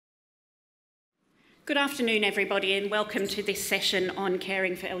Good afternoon, everybody, and welcome to this session on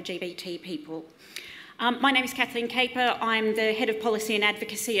caring for LGBT people. My name is Katherine Caper. I'm the Head of Policy and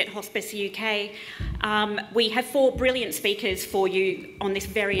Advocacy at Hospice UK. We have 4 brilliant speakers for you on this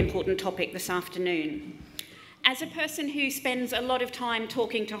very important topic this afternoon. As a person who spends a lot of time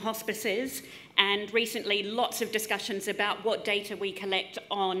talking to hospices and recently lots of discussions about what data we collect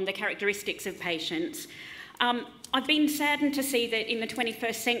on the characteristics of patients, I've been saddened to see that in the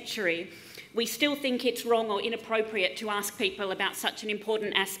 21st century, we still think it's wrong or inappropriate to ask people about such an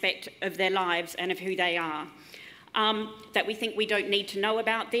important aspect of their lives and of who they are. That we think we don't need to know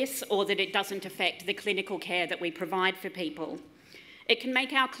about this, or that it doesn't affect the clinical care that we provide for people. It can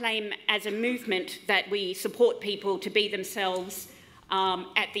make our claim as a movement that we support people to be themselves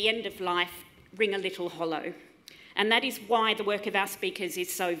at the end of life ring a little hollow. And that is why the work of our speakers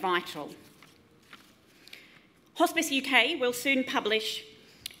is so vital. Hospice UK will soon publish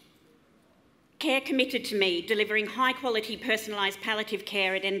Care Committed to Me, delivering high-quality personalised palliative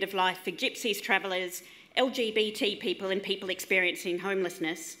care at end of life for gypsies, travellers, LGBT people and people experiencing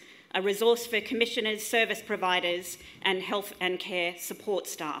homelessness, a resource for commissioners, service providers and health and care support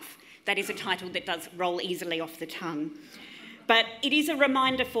staff. That is a title that does roll easily off the tongue. But it is a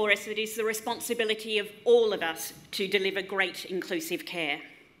reminder for us that it is the responsibility of all of us to deliver great inclusive care.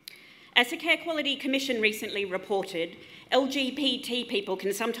 As the Care Quality Commission recently reported, LGBT people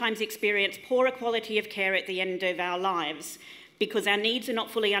can sometimes experience poorer quality of care at the end of our lives because our needs are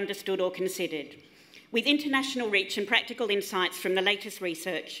not fully understood or considered. With international reach and practical insights from the latest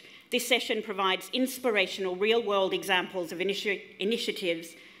research, this session provides inspirational real-world examples of initiatives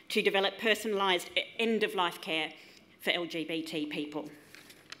to develop personalised end-of-life care for LGBT people.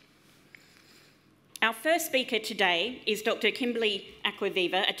 Our first speaker today is Dr. Kimberly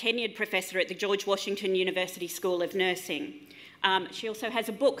Acquaviva, a tenured professor at the George Washington University School of Nursing. She also has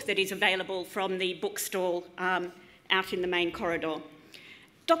a book that is available from the bookstall out in the main corridor.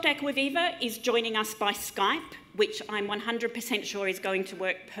 Dr. Acquaviva is joining us by Skype, which I'm 100% sure is going to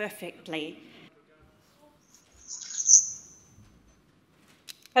work perfectly.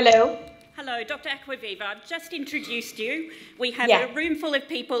 Hello. Hello, Dr. Acquaviva. I've just introduced you. We have a room full of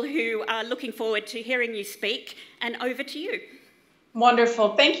people who are looking forward to hearing you speak, and over to you.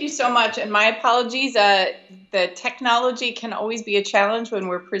 Wonderful. Thank you so much. And my apologies. The technology can always be a challenge when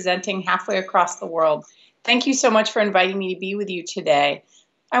we're presenting halfway across the world. Thank you so much for inviting me to be with you today.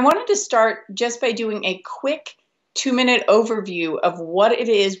 I wanted to start just by doing a quick 2-minute overview of what it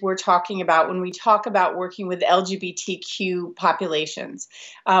is we're talking about when we talk about working with LGBTQ populations.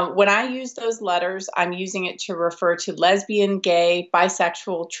 When I use those letters, I'm using it to refer to lesbian, gay,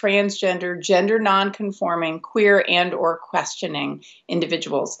 bisexual, transgender, gender nonconforming, queer and or questioning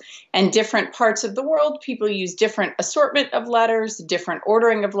individuals. And different parts of the world, people use different assortment of letters, different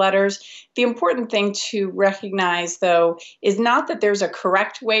ordering of letters. The important thing to recognize, though, is not that there's a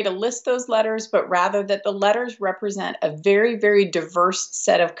correct way to list those letters, but rather that the letters represent a very, very diverse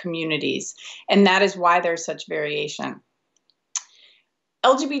set of communities, and that is why there's such variation.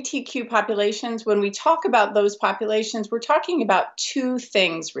 LGBTQ populations, when we talk about those populations, we're talking about 2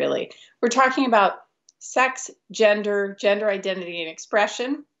 things, really. We're talking about sex, gender, gender identity and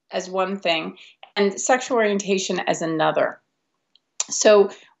expression as one thing, and sexual orientation as another. So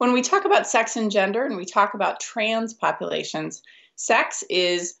when we talk about sex and gender, and we talk about trans populations, sex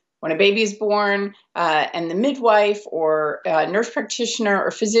is when a baby is born and the midwife or nurse practitioner or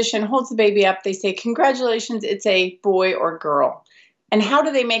physician holds the baby up, they say, "Congratulations, it's a boy or girl." And how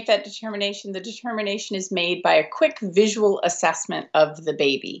do they make that determination? The determination is made by a quick visual assessment of the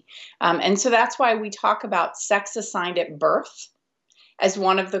baby. And so that's why we talk about sex assigned at birth as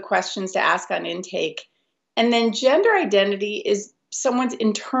one of the questions to ask on intake. And then gender identity is someone's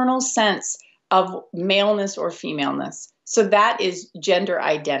internal sense of maleness or femaleness. So that is gender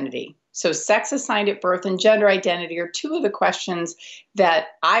identity. So sex assigned at birth and gender identity are 2 of the questions that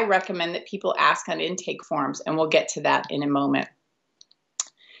I recommend that people ask on intake forms, and we'll get to that in a moment.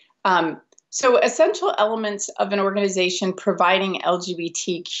 So essential elements of an organization providing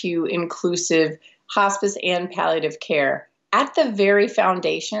LGBTQ inclusive hospice and palliative care, at the very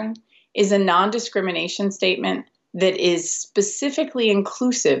foundation is a non-discrimination statement that is specifically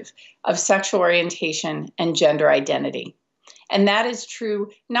inclusive of sexual orientation and gender identity. And that is true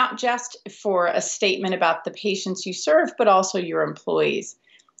not just for a statement about the patients you serve, but also your employees.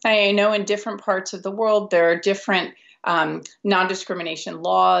 I know in different parts of the world, there are different non-discrimination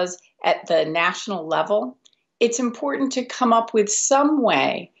laws at the national level. It's important to come up with some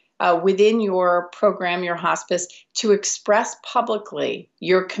way within your program, your hospice, to express publicly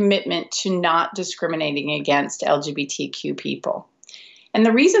your commitment to not discriminating against LGBTQ people. And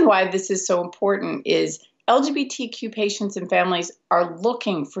the reason why this is so important is LGBTQ patients and families are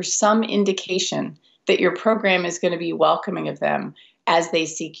looking for some indication that your program is going to be welcoming of them as they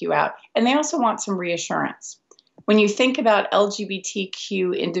seek you out. And they also want some reassurance. When you think about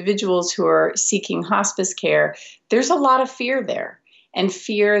LGBTQ individuals who are seeking hospice care, there's a lot of fear there, and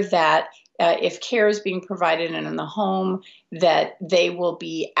fear that if care is being provided in the home, that they will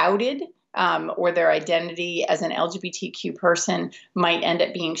be outed, or their identity as an LGBTQ person might end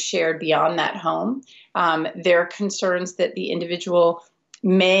up being shared beyond that home. There are concerns that the individual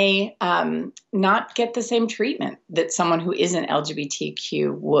may not get the same treatment that someone who isn't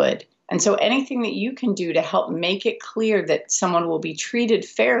LGBTQ would. And so anything that you can do to help make it clear that someone will be treated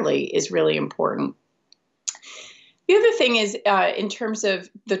fairly is really important. The other thing is, in terms of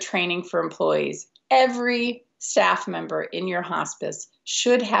the training for employees, every staff member in your hospice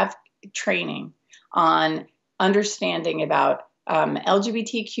should have training on understanding about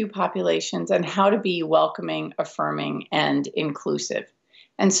LGBTQ populations and how to be welcoming, affirming, and inclusive.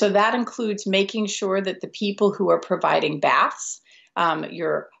 And so that includes making sure that the people who are providing baths,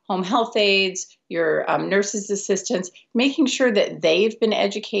 your home health aides, your nurses' assistants, making sure that they've been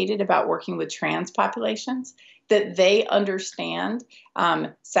educated about working with trans populations, that they understand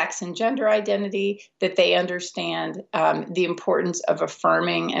sex and gender identity, that they understand the importance of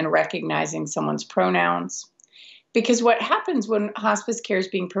affirming and recognizing someone's pronouns. Because what happens when hospice care is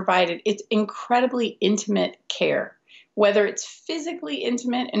being provided, it's incredibly intimate care, whether it's physically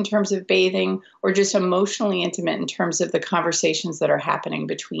intimate in terms of bathing or just emotionally intimate in terms of the conversations that are happening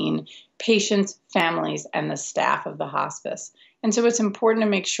between patients, families, and the staff of the hospice. And so it's important to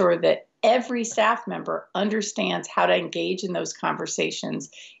make sure that every staff member understands how to engage in those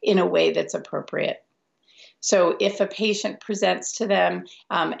conversations in a way that's appropriate. So if a patient presents to them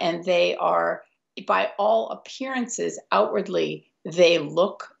and they are, by all appearances, outwardly, they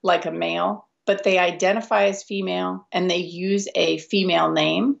look like a male, but they identify as female and they use a female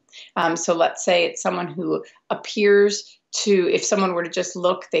name. So let's say it's someone who appears to, if someone were to just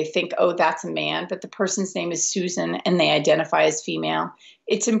look, they think, oh, that's a man, but the person's name is Susan and they identify as female.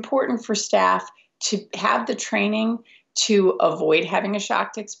 It's important for staff to have the training to avoid having a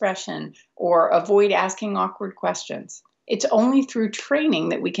shocked expression or avoid asking awkward questions. It's only through training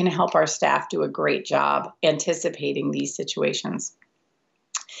that we can help our staff do a great job anticipating these situations.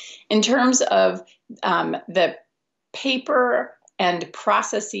 In terms of the paper and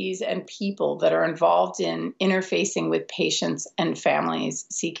processes and people that are involved in interfacing with patients and families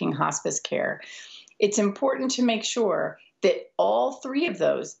seeking hospice care, it's important to make sure that all three of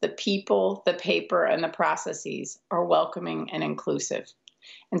those, the people, the paper, and the processes, are welcoming and inclusive.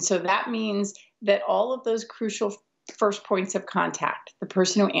 And so that means that all of those crucial first points of contact, the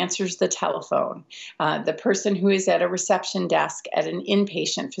person who answers the telephone, the person who is at a reception desk at an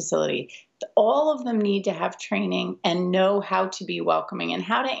inpatient facility, all of them need to have training and know how to be welcoming and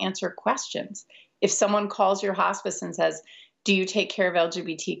how to answer questions. If someone calls your hospice and says, do you take care of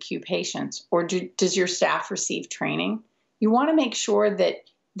LGBTQ patients, or does your staff receive training? You want to make sure that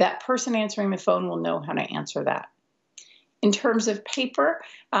that person answering the phone will know how to answer that. In terms of paper,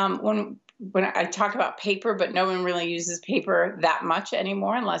 when I talk about paper, but no one really uses paper that much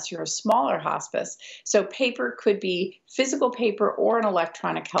anymore unless you're a smaller hospice. So paper could be physical paper or an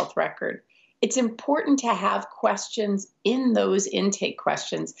electronic health record. It's important to have questions in those intake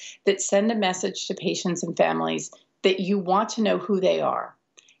questions that send a message to patients and families that you want to know who they are.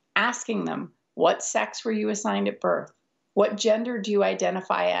 Asking them, what sex were you assigned at birth? What gender do you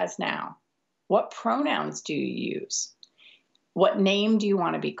identify as now? What pronouns do you use? What name do you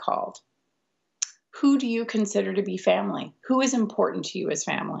want to be called? Who do you consider to be family? Who is important to you as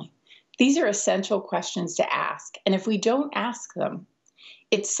family? These are essential questions to ask. And if we don't ask them,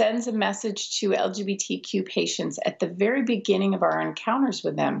 it sends a message to LGBTQ patients at the very beginning of our encounters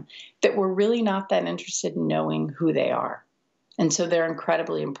with them that we're really not that interested in knowing who they are. And so they're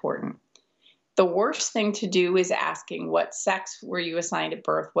incredibly important. The worst thing to do is asking, what sex were you assigned at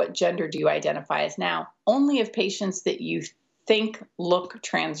birth? What gender do you identify as now? Only of patients that you think look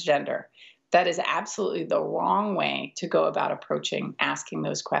transgender. That is absolutely the wrong way to go about approaching asking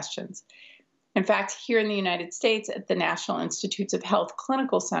those questions. In fact, here in the United States at the National Institutes of Health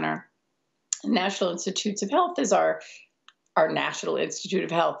Clinical Center, National Institutes of Health is our National Institute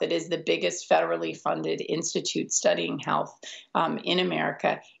of Health. It is the biggest federally funded institute studying health in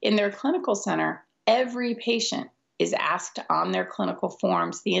America. In their clinical center, every patient is asked on their clinical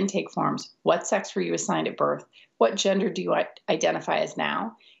forms, the intake forms, what sex were you assigned at birth? What gender do you identify as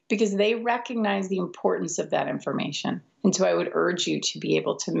now? Because they recognize the importance of that information. And so I would urge you to be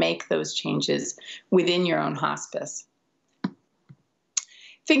able to make those changes within your own hospice.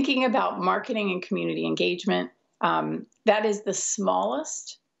 Thinking about marketing and community engagement, that is the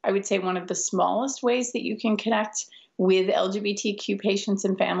smallest, I would say one of the smallest ways that you can connect with LGBTQ patients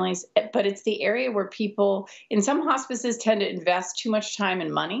and families, but it's the area where people in some hospices tend to invest too much time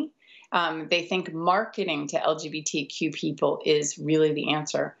and money. They think marketing to LGBTQ people is really the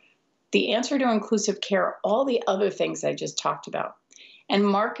answer. The answer to inclusive care are all the other things I just talked about. And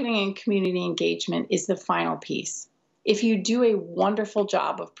marketing and community engagement is the final piece. If you do a wonderful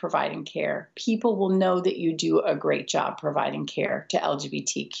job of providing care, people will know that you do a great job providing care to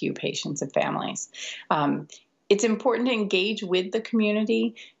LGBTQ patients and families. It's important to engage with the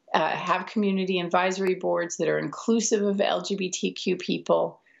community, have community advisory boards that are inclusive of LGBTQ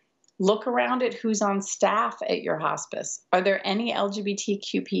people. Look around at who's on staff at your hospice. Are there any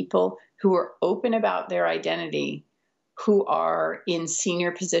LGBTQ people who are open about their identity, who are in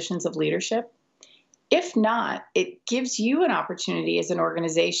senior positions of leadership? If not, it gives you an opportunity as an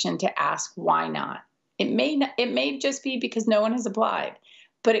organization to ask why not. It may just be because no one has applied,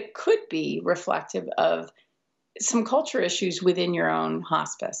 but it could be reflective of some culture issues within your own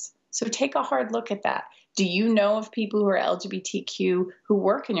hospice. So take a hard look at that. Do you know of people who are LGBTQ who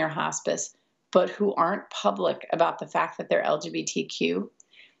work in your hospice, but who aren't public about the fact that they're LGBTQ?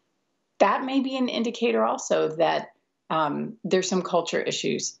 That may be an indicator also that there's some culture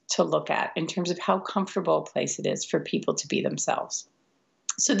issues to look at in terms of how comfortable a place it is for people to be themselves.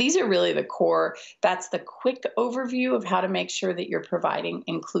 So these are really the core. That's the quick overview of how to make sure that you're providing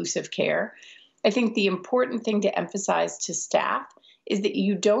inclusive care. I think the important thing to emphasize to staff is that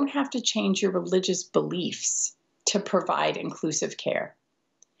you don't have to change your religious beliefs to provide inclusive care.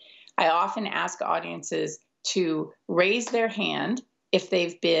 I often ask audiences to raise their hand if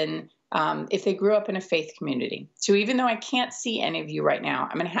they've been if they grew up in a faith community. So even though I can't see any of you right now,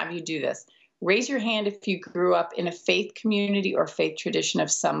 I'm going to have you do this. Raise your hand if you grew up in a faith community or faith tradition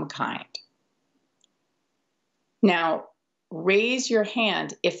of some kind. Now, raise your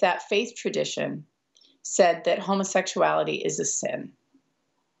hand if that faith tradition said that homosexuality is a sin.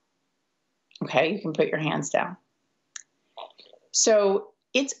 Okay, you can put your hands down. So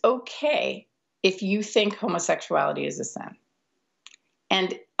it's okay if you think homosexuality is a sin.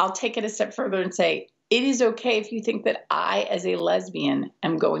 And I'll take it a step further and say, it is okay if you think that I, as a lesbian,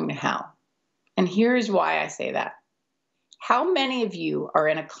 am going to hell. And here's why I say that. How many of you are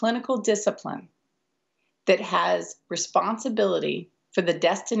in a clinical discipline that has responsibility for the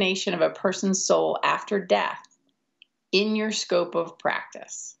destination of a person's soul after death in your scope of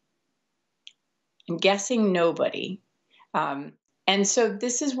practice? I'm guessing nobody. And so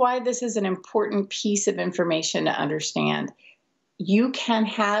this is why this is an important piece of information to understand. You can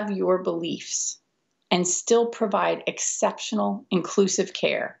have your beliefs and still provide exceptional, inclusive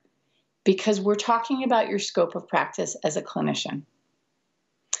care because we're talking about your scope of practice as a clinician.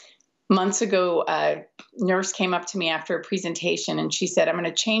 Months ago, a nurse came up to me after a presentation and she said, I'm going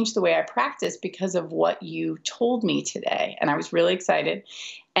to change the way I practice because of what you told me today. And I was really excited.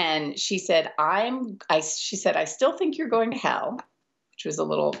 And she said, I still think you're going to hell, which was a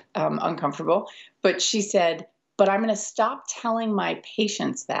little uncomfortable. But she said, but I'm going to stop telling my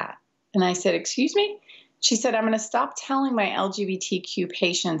patients that. And I said, excuse me? She said, I'm going to stop telling my LGBTQ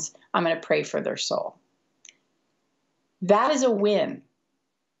patients I'm going to pray for their soul. That is a win.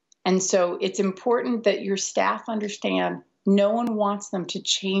 And so it's important that your staff understand no one wants them to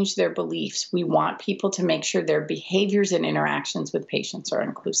change their beliefs. We want people to make sure their behaviors and interactions with patients are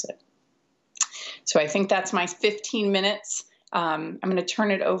inclusive. So I think that's my 15 minutes. I'm going to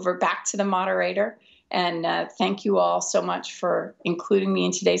turn it over back to the moderator. And thank you all so much for including me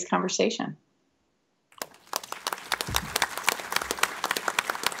in today's conversation.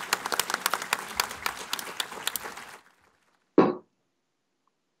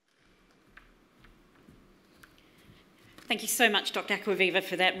 Thank you so much, Dr. Acquaviva,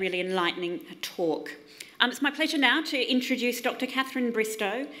 for that really enlightening talk. It's my pleasure now to introduce Dr. Katherine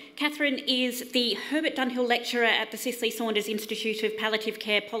Bristowe. Katherine is the Herbert Dunhill Lecturer at the Cicely Saunders Institute of Palliative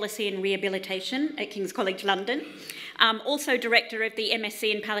Care Policy and Rehabilitation at King's College London, also Director of the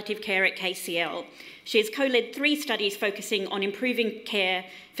MSc in Palliative Care at KCL. She has co-led 3 studies focusing on improving care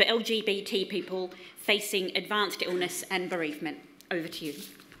for LGBT people facing advanced illness and bereavement. Over to you.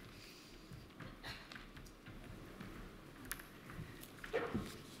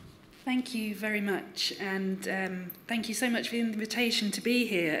 Thank you very much, and thank you so much for the invitation to be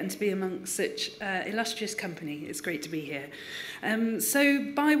here and to be amongst such illustrious company. It's great to be here.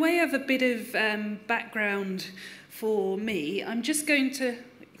 So by way of a bit of background for me, I'm just going to,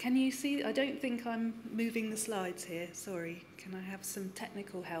 can you see? I don't think I'm moving the slides here, sorry. Can I have some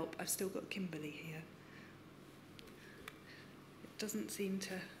technical help? I've still got Kimberly here. doesn't seem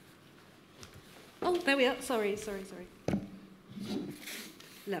to... Oh, there we are. Sorry.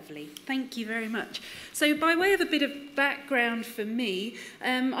 Lovely. Thank you very much. So by way of a bit of background for me,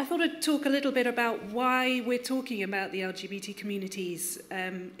 I thought I'd talk a little bit about why we're talking about the LGBT communities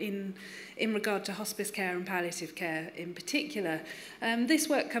in regard to hospice care and palliative care in particular. This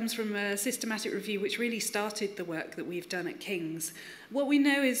work comes from a systematic review which really started the work that we've done at King's. What we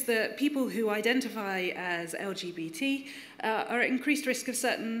know is that people who identify as LGBT are at increased risk of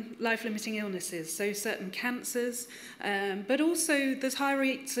certain life-limiting illnesses, so certain cancers, but also there's high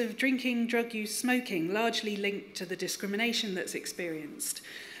rates of drinking, drug use, smoking, largely linked to the discrimination that's experienced.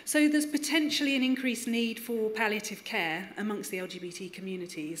 So there's potentially an increased need for palliative care amongst the LGBT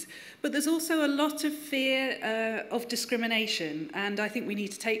communities, but there's also a lot of fear of discrimination, and I think we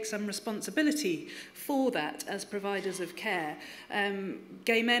need to take some responsibility for that as providers of care.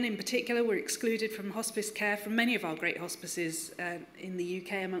 Gay men in particular were excluded from hospice care from many of our great hospices in the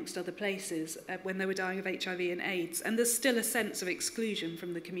UK amongst other places when they were dying of HIV and AIDS, and there's still a sense of exclusion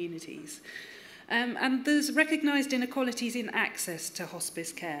from the communities. And there's recognised inequalities in access to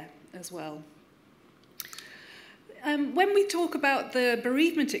hospice care as well. When we talk about the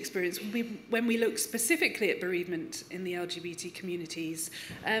bereavement experience, when we look specifically at bereavement in the LGBT communities,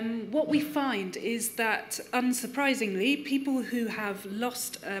 what we find is that, unsurprisingly, people who have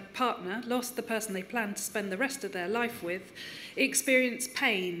lost a partner, lost the person they plan to spend the rest of their life with, experience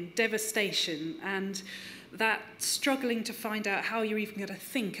pain, devastation, and that struggling to find out how you're even going to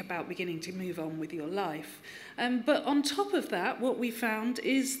think about beginning to move on with your life. But on top of that, what we found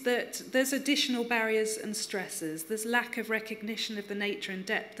is that there's additional barriers and stresses. There's lack of recognition of the nature and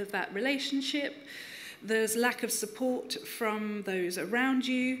depth of that relationship. There's lack of support from those around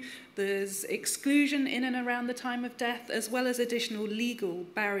you. There's exclusion in and around the time of death, as well as additional legal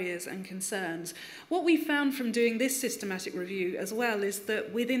barriers and concerns. What we found from doing this systematic review as well is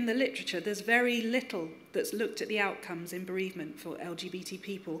that within the literature, there's very little that's looked at the outcomes in bereavement for LGBT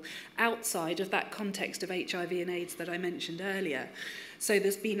people outside of that context of HIV and AIDS that I mentioned earlier. So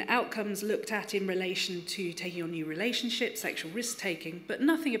there's been outcomes looked at in relation to taking on new relationships, sexual risk-taking, but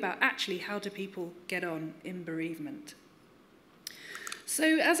nothing about actually how do people get on in bereavement.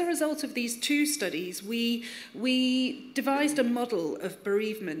 So as a result of these two studies, we devised a model of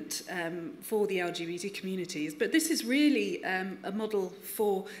bereavement for the LGBT communities, but this is really a model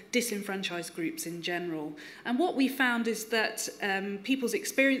for disenfranchised groups in general. And what we found is that people's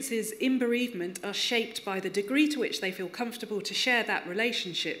experiences in bereavement are shaped by the degree to which they feel comfortable to share that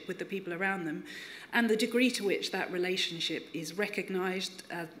relationship with the people around them, and the degree to which that relationship is recognised,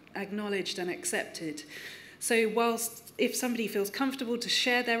 acknowledged and accepted. So whilst if somebody feels comfortable to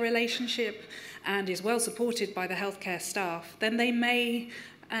share their relationship and is well supported by the healthcare staff, then they may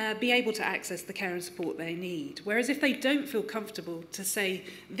be able to access the care and support they need. Whereas if they don't feel comfortable to say,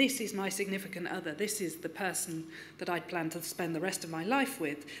 this is my significant other, this is the person that I'd plan to spend the rest of my life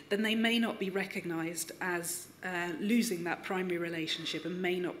with, then they may not be recognised as losing that primary relationship and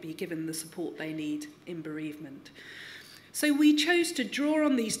may not be given the support they need in bereavement. So we chose to draw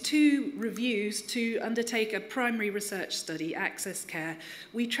on these two reviews to undertake a primary research study, ACCESSCare.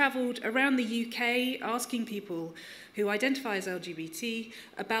 We travelled around the UK asking people who identify as LGBT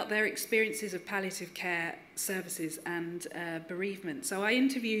about their experiences of palliative care services and bereavement. So I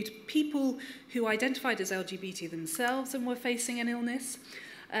interviewed people who identified as LGBT themselves and were facing an illness,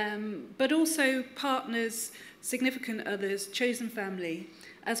 but also partners, significant others, chosen family,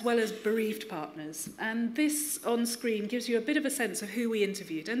 as well as bereaved partners. And this on screen gives you a bit of a sense of who we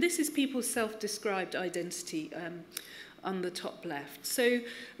interviewed. And this is people's self-described identity on the top left. So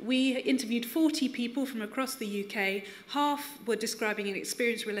we interviewed 40 people from across the UK. Half were describing an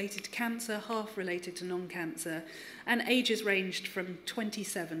experience related to cancer, half related to non-cancer, and ages ranged from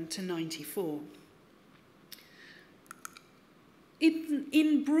 27 to 94.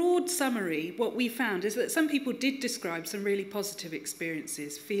 In broad summary, what we found is that some people did describe some really positive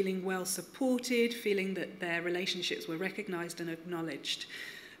experiences, feeling well supported, feeling that their relationships were recognised and acknowledged.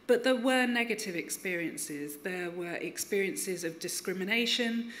 But there were negative experiences. There were experiences of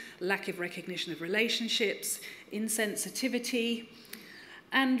discrimination, lack of recognition of relationships, insensitivity.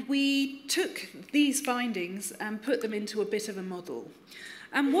 And we took these findings and put them into a bit of a model.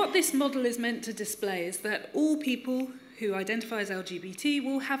 And what this model is meant to display is that all people who identify as LGBT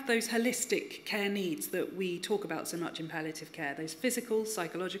will have those holistic care needs that we talk about so much in palliative care, those physical,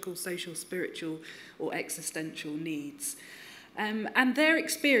 psychological, social, spiritual, or existential needs. And their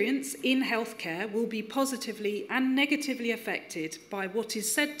experience in healthcare will be positively and negatively affected by what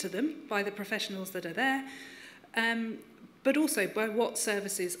is said to them by the professionals that are there, but also by what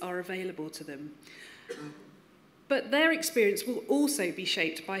services are available to them. But their experience will also be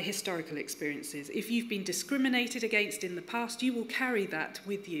shaped by historical experiences. If you've been discriminated against in the past, you will carry that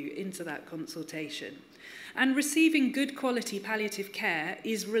with you into that consultation. And receiving good quality palliative care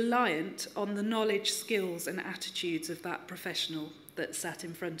is reliant on the knowledge, skills, and attitudes of that professional that sat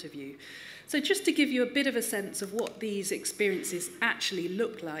in front of you. So just to give you a bit of a sense of what these experiences actually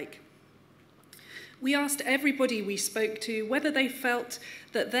look like, we asked everybody we spoke to whether they felt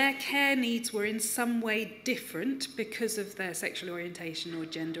that their care needs were in some way different because of their sexual orientation or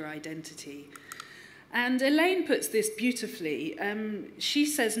gender identity. And Elaine puts this beautifully. She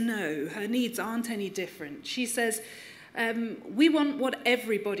says no, her needs aren't any different. She says, we want what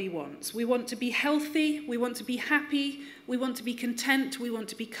everybody wants. We want to be healthy, we want to be happy, we want to be content, we want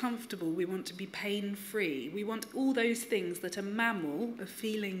to be comfortable, we want to be pain-free. We want all those things that a mammal, a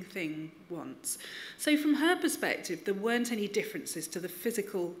feeling thing, wants. So from her perspective, there weren't any differences to the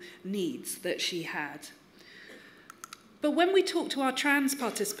physical needs that she had. But when we talked to our trans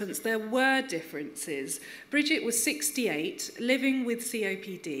participants, there were differences. Bridget was 68, living with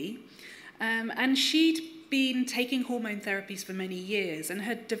COPD, and she'd been taking hormone therapies for many years and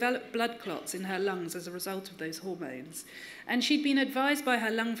had developed blood clots in her lungs as a result of those hormones. And she'd been advised by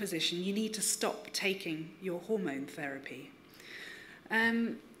her lung physician, you need to stop taking your hormone therapy.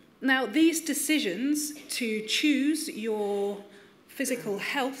 Now, these decisions to choose your physical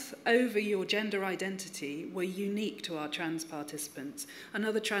health over your gender identity were unique to our trans participants.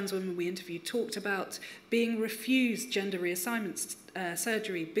 Another trans woman we interviewed talked about being refused gender reassignment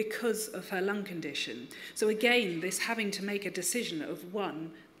surgery because of her lung condition. So again, this having to make a decision of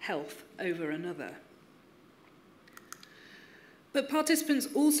one health over another. But participants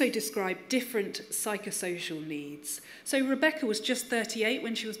also described different psychosocial needs. So Rebecca was just 38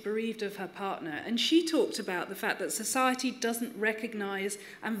 when she was bereaved of her partner, and she talked about the fact that society doesn't recognise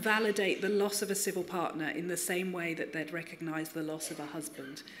and validate the loss of a civil partner in the same way that they'd recognise the loss of a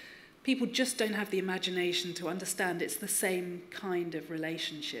husband. People just don't have the imagination to understand it's the same kind of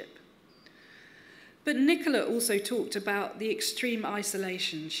relationship. But Nicola also talked about the extreme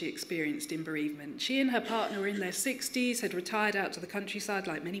isolation she experienced in bereavement. She and her partner were in their 60s, had retired out to the countryside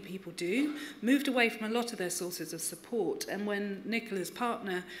like many people do, moved away from a lot of their sources of support, and when Nicola's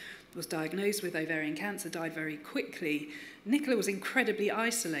partner was diagnosed with ovarian cancer, died very quickly, Nicola was incredibly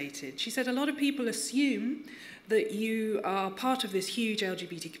isolated. She said a lot of people assume that you are part of this huge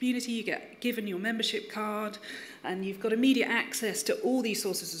LGBT community, you get given your membership card, and you've got immediate access to all these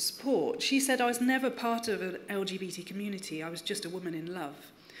sources of support. She said, I was never part of an LGBT community, I was just a woman in love.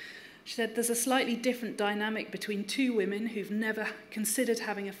 She said, there's a slightly different dynamic between two women who've never considered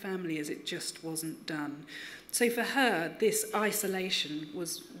having a family as it just wasn't done. So for her, this isolation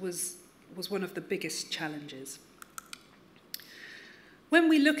was one of the biggest challenges. When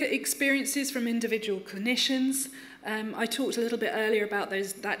we look at experiences from individual clinicians, I talked a little bit earlier about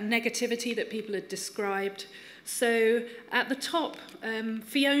that negativity that people had described. So at the top,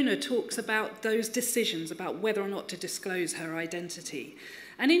 Fiona talks about those decisions about whether or not to disclose her identity.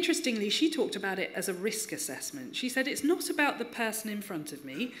 And interestingly, she talked about it as a risk assessment. She said, it's not about the person in front of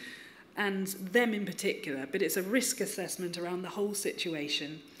me and them in particular, but it's a risk assessment around the whole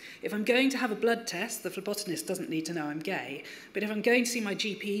situation. If I'm going to have a blood test, the phlebotomist doesn't need to know I'm gay, but if I'm going to see my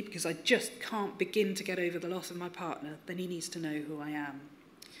GP because I just can't begin to get over the loss of my partner, then he needs to know who I am.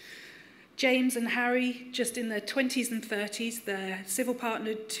 James and Harry, just in their 20s and 30s, they're civil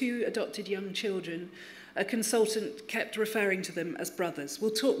partnered, 2 adopted young children. A consultant kept referring to them as brothers.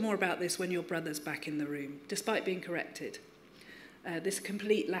 We'll talk more about this when your brother's back in the room, despite being corrected. This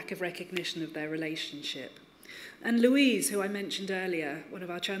complete lack of recognition of their relationship. And Louise, who I mentioned earlier, one of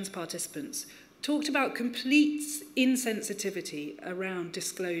our trans participants, talked about complete insensitivity around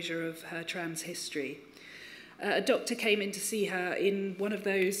disclosure of her trans history. A doctor came in to see her in one of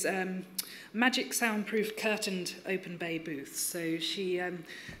those magic soundproof curtained open bay booths. So she,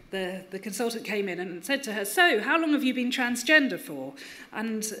 the consultant came in and said to her, so how long have you been transgender for?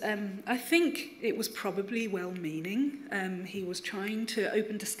 And I think it was probably well-meaning. He was trying to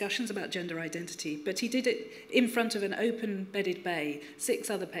open discussions about gender identity, but he did it in front of an open bedded bay, 6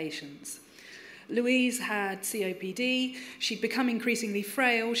 other patients. Louise had COPD, she'd become increasingly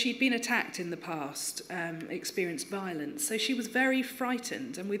frail, she'd been attacked in the past, experienced violence, so she was very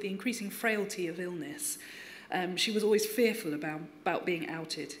frightened, and with the increasing frailty of illness, she was always fearful about being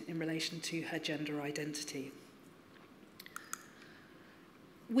outed in relation to her gender identity.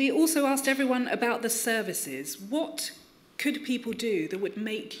 We also asked everyone about the services. What could people do that would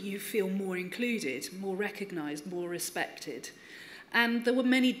make you feel more included, more recognised, more respected? And there were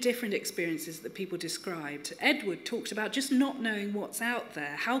many different experiences that people described. Edward talked about just not knowing what's out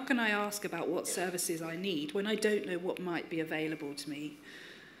there. How can I ask about what services I need when I don't know what might be available to me?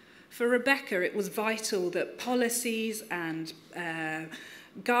 For Rebecca, it was vital that policies and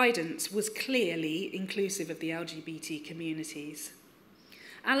guidance was clearly inclusive of the LGBT communities.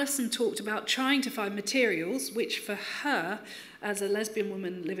 Alison talked about trying to find materials which for her, as a lesbian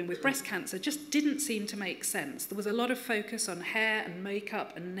woman living with breast cancer, just didn't seem to make sense. There was a lot of focus on hair and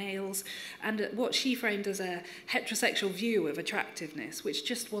makeup and nails and what she framed as a heterosexual view of attractiveness, which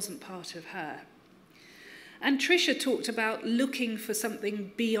just wasn't part of her. And Tricia talked about looking for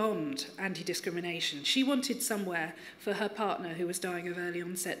something beyond anti-discrimination. She wanted somewhere for her partner who was dying of early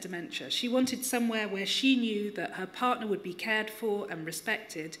onset dementia. She wanted somewhere where she knew that her partner would be cared for and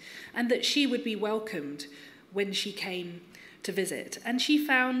respected and that she would be welcomed when she came to visit. And she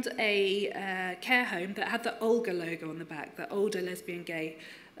found a care home that had the Olga logo on the back, the Older Lesbian Gay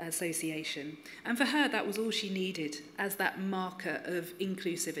Association. And for her, that was all she needed as that marker of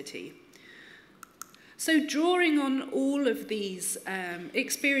inclusivity. So drawing on all of these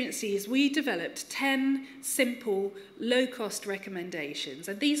experiences, we developed 10 simple, low-cost recommendations.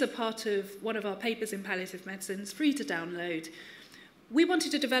 And these are part of one of our papers in palliative medicine, free to download. We wanted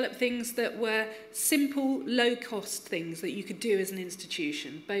to develop things that were simple, low-cost things that you could do as an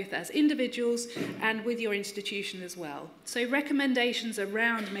institution, both as individuals and with your institution as well. So recommendations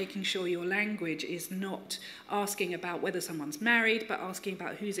around making sure your language is not asking about whether someone's married, but asking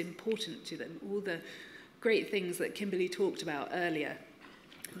about who's important to them, all the great things that Kimberly talked about earlier.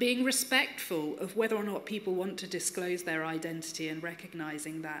 Being respectful of whether or not people want to disclose their identity and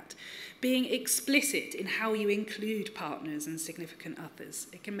recognising that. Being explicit in how you include partners and significant others.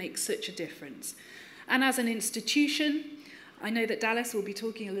 It can make such a difference. And as an institution, I know that Dallas will be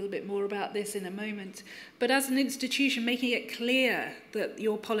talking a little bit more about this in a moment, but as an institution, making it clear that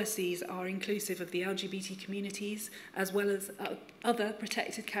your policies are inclusive of the LGBT communities, as well as other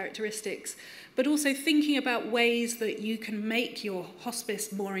protected characteristics, but also thinking about ways that you can make your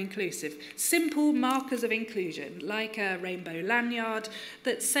hospice more inclusive. Simple markers of inclusion, like a rainbow lanyard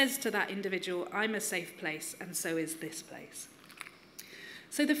that says to that individual, I'm a safe place, and so is this place.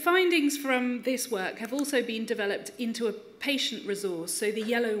 So the findings from this work have also been developed into a patient resource, so the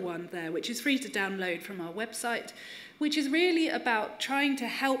yellow one there, which is free to download from our website, which is really about trying to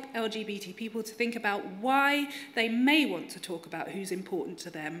help LGBT people to think about why they may want to talk about who's important to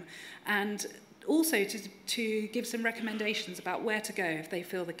them, and also to give some recommendations about where to go if they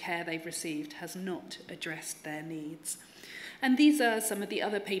feel the care they've received has not addressed their needs. And these are some of the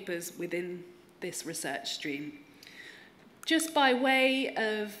other papers within this research stream. Just by way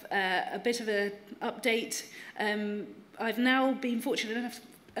of a bit of an update, I've now been fortunate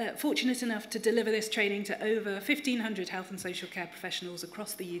enough to deliver this training to over 1,500 health and social care professionals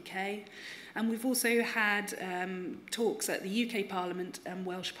across the UK. And we've also had talks at the UK Parliament and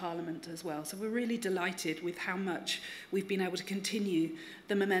Welsh Parliament as well. So we're really delighted with how much we've been able to continue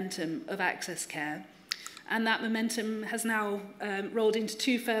the momentum of ACCESSCare. And that momentum has now rolled into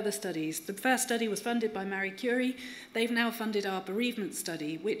 2 further studies. The first study was funded by Marie Curie. They've now funded our bereavement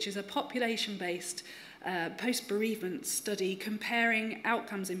study, which is a population-based post-bereavement study comparing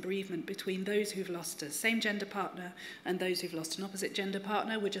outcomes in bereavement between those who've lost a same-gender partner and those who've lost an opposite-gender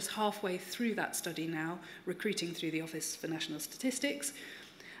partner. We're just halfway through that study now, recruiting through the Office for National Statistics.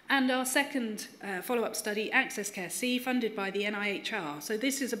 And our second follow-up study, ACCESSCare C, funded by the NIHR. So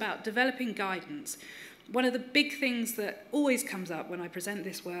this is about developing guidance. One of the big things that always comes up when I present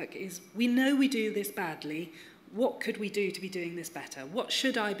this work is, we know we do this badly. What could we do to be doing this better? What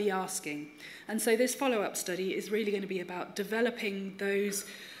should I be asking? And so this follow-up study is really going to be about developing those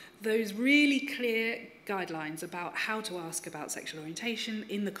really clear guidelines about how to ask about sexual orientation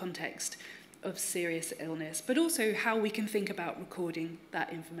in the context of serious illness, but also how we can think about recording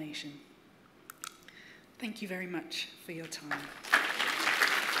that information. Thank you very much for your time.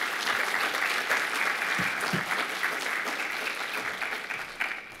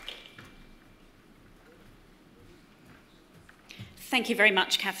 Thank you very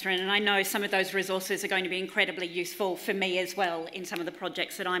much, Katherine, and I know some of those resources are going to be incredibly useful for me as well in some of the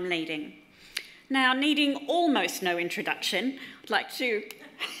projects that I'm leading. Now, needing almost no introduction, I'd like to...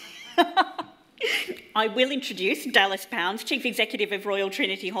 I will introduce Dallas Pounds, Chief Executive of Royal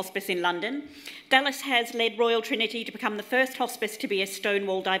Trinity Hospice in London. Dallas has led Royal Trinity to become the first hospice to be a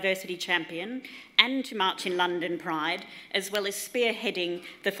Stonewall Diversity Champion and to march in London Pride, as well as spearheading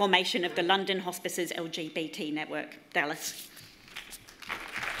the formation of the London Hospices LGBT network. Dallas.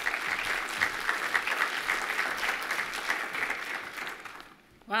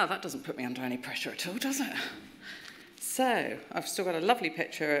 Wow, that doesn't put me under any pressure at all, does it? So, I've still got a lovely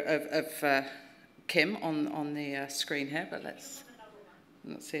picture of Kim on the screen here, but let's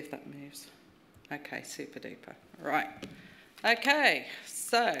see if that moves. Okay, super duper. Right. Okay,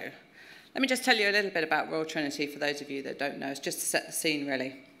 so let me just tell you a little bit about Royal Trinity for those of you that don't know. It's just to set the scene,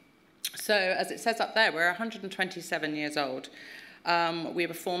 really. So, as it says up there, we're 127 years old. We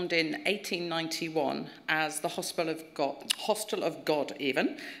were formed in 1891 as the Hostel of God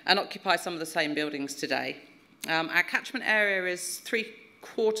even, and occupy some of the same buildings today. Our catchment area is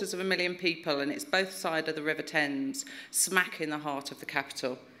 750,000 people, and it's both sides of the River Thames, smack in the heart of the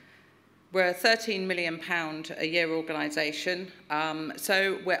capital. We're a £13 million a year organisation,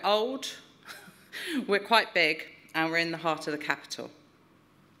 so we're old, we're quite big, and we're in the heart of the capital.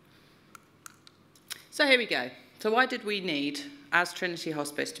 So here we go. So why did we need, as Trinity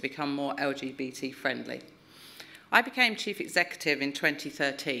Hospice, to become more LGBT friendly? I became Chief Executive in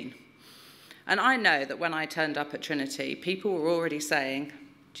 2013. And I know that when I turned up at Trinity, people were already saying,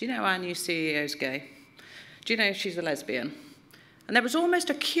 do you know our new CEO's gay? Do you know she's a lesbian? And there was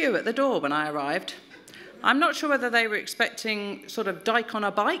almost a queue at the door when I arrived. I'm not sure whether they were expecting sort of Dyke on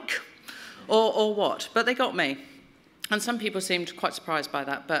a bike or what, but they got me. And some people seemed quite surprised by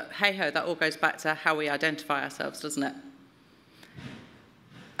that, but hey-ho, that all goes back to how we identify ourselves, doesn't it?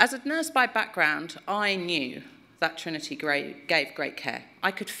 As a nurse by background, I knew that Trinity gave great care. I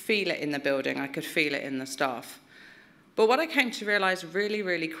could feel it in the building, I could feel it in the staff. But what I came to realise really,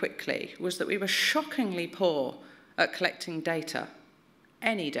 really quickly was that we were shockingly poor at collecting data,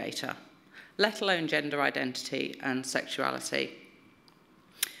 any data, let alone gender identity and sexuality.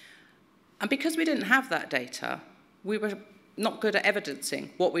 And because we didn't have that data, we were not good at evidencing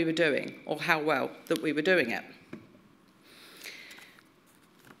what we were doing or how well that we were doing it.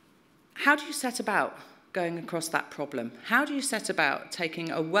 How do you set about going across that problem? How do you set about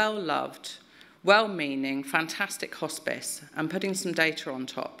taking a well-loved, well-meaning, fantastic hospice and putting some data on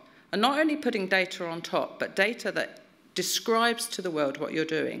top? And not only putting data on top, but data that describes to the world what you're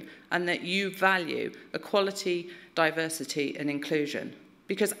doing and that you value equality, diversity, and inclusion.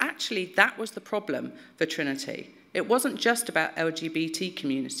 Because actually, that was the problem for Trinity. It wasn't just about LGBT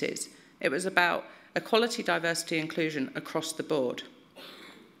communities. It was about equality, diversity, inclusion across the board.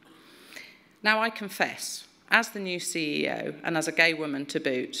 Now, I confess, as the new CEO and as a gay woman to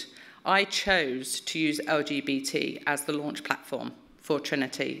boot, I chose to use LGBT as the launch platform for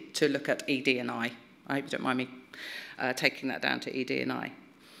Trinity to look at ED&I. I hope you don't mind me taking that down to ED&I.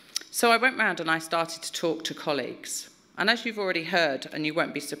 So I went round and I started to talk to colleagues. And as you've already heard, and you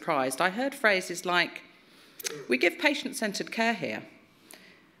won't be surprised, I heard phrases like, we give patient-centred care here.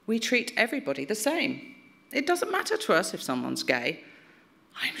 We treat everybody the same. It doesn't matter to us if someone's gay.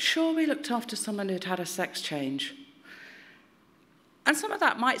 I'm sure we looked after someone who'd had a sex change. And some of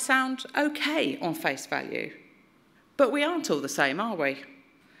that might sound okay on face value, but we aren't all the same, are we?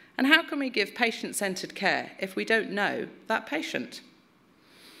 And how can we give patient-centred care if we don't know that patient?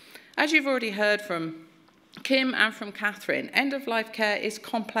 As you've already heard from Kim and from Katherine, end-of-life care is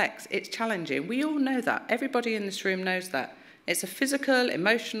complex, it's challenging. We all know that. Everybody in this room knows that. It's a physical,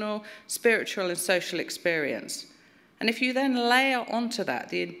 emotional, spiritual and social experience. And if you then layer onto that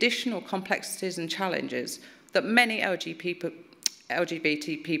the additional complexities and challenges that many LGBT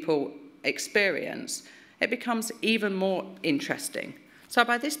people experience, it becomes even more interesting. So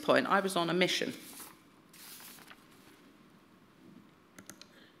by this point, I was on a mission.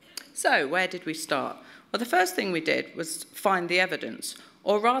 So where did we start? Well, the first thing we did was find the evidence,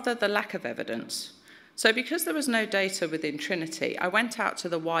 or rather the lack of evidence. So because there was no data within Trinity, I went out to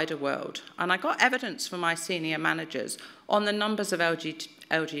the wider world and I got evidence from my senior managers on the numbers of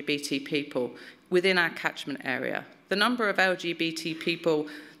LGBT people within our catchment area, the number of LGBT people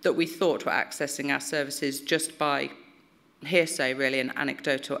that we thought were accessing our services just by hearsay, really, and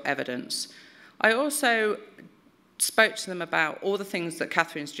anecdotal evidence. I also spoke to them about all the things that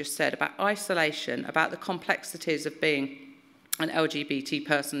Katherine's just said, about isolation, about the complexities of being an LGBT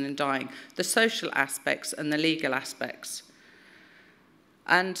person and dying, the social aspects and the legal aspects.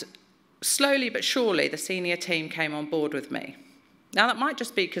 And slowly but surely, the senior team came on board with me. Now, that might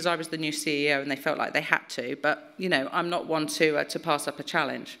just be because I was the new CEO and they felt like they had to, but, you know, I'm not one to pass up a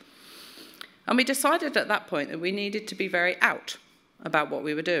challenge. And we decided at that point that we needed to be very out about what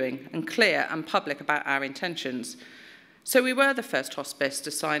we were doing and clear and public about our intentions. So we were the first hospice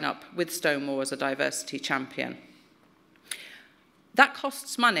to sign up with Stonewall as a diversity champion. That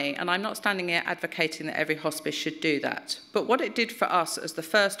costs money, and I'm not standing here advocating that every hospice should do that. But what it did for us as the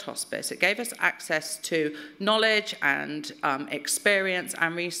first hospice, it gave us access to knowledge and experience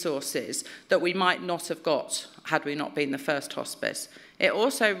and resources that we might not have got had we not been the first hospice. It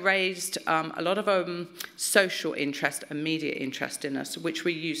also raised a lot of social interest and media interest in us, which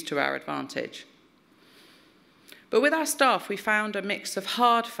we used to our advantage. But with our staff, we found a mix of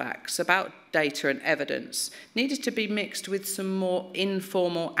hard facts about data and evidence needed to be mixed with some more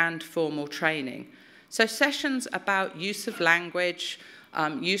informal and formal training. So sessions about use of language,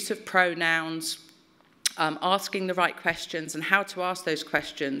 use of pronouns, asking the right questions and how to ask those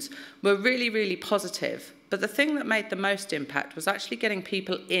questions were really, really positive. But the thing that made the most impact was actually getting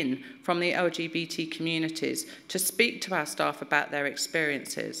people in from the LGBT communities to speak to our staff about their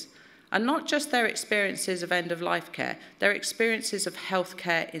experiences. And not just their experiences of end-of-life care, their experiences of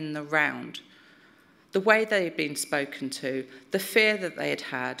healthcare in the round. The way they had been spoken to, the fear that they had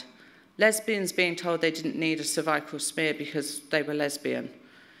had, lesbians being told they didn't need a cervical smear because they were lesbian,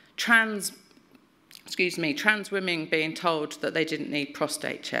 trans women being told that they didn't need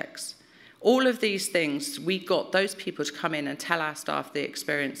prostate checks. All of these things, we got those people to come in and tell our staff the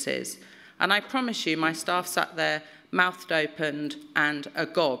experiences. And I promise you, my staff sat there, mouthed opened and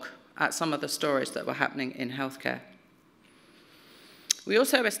agog at some of the stories that were happening in healthcare. We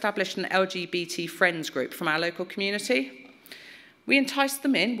also established an LGBT friends group from our local community. We enticed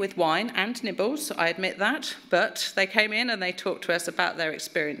them in with wine and nibbles, I admit that, but they came in and they talked to us about their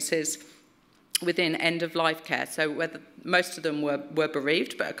experiences within end-of-life care. So most of them were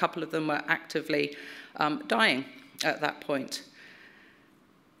bereaved, but a couple of them were actively dying at that point.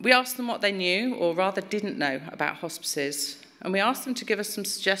 We asked them what they knew, or rather didn't know, about hospices, and we asked them to give us some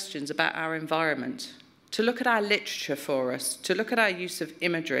suggestions about our environment, to look at our literature for us, to look at our use of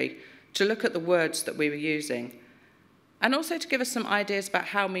imagery, to look at the words that we were using, and also to give us some ideas about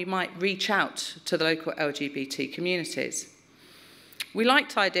how we might reach out to the local LGBT communities. We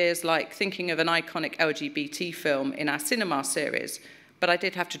liked ideas like thinking of an iconic LGBT film in our cinema series, but I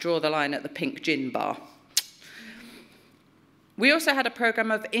did have to draw the line at the pink gin bar. We also had a programme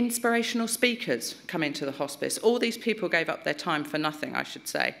of inspirational speakers come into the hospice. All these people gave up their time for nothing, I should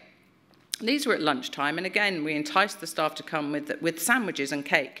say. These were at lunchtime, and again, we enticed the staff to come with sandwiches and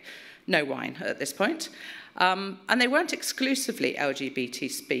cake. No wine at this point. And they weren't exclusively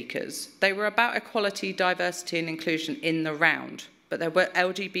LGBT speakers. They were about equality, diversity, and inclusion in the round, but there were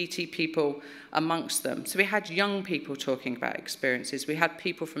LGBT people amongst them. So we had young people talking about experiences. We had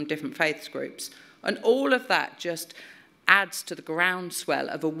people from different faith groups. And all of that just adds to the groundswell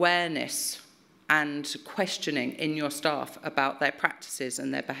of awareness and questioning in your staff about their practices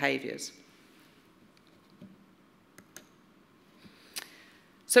and their behaviours.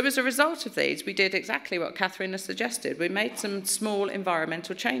 So as a result of these, we did exactly what Katherine has suggested. We made some small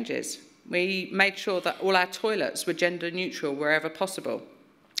environmental changes. We made sure that all our toilets were gender neutral wherever possible,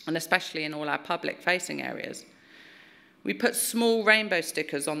 and especially in all our public-facing areas. We put small rainbow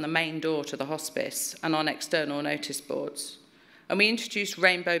stickers on the main door to the hospice and on external notice boards. And we introduced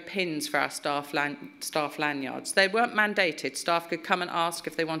rainbow pins for our staff lanyards. They weren't mandated. Staff could come and ask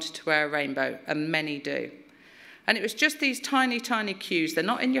if they wanted to wear a rainbow, and many do. And it was just these tiny, tiny cues. They're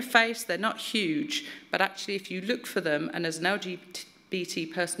not in your face, they're not huge, but actually if you look for them, and as an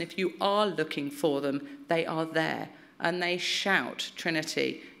LGBT person, if you are looking for them, they are there. And they shout,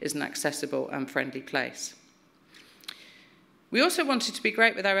 Trinity is an accessible and friendly place. We also wanted to be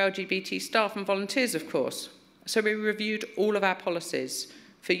great with our LGBT staff and volunteers, of course. So we reviewed all of our policies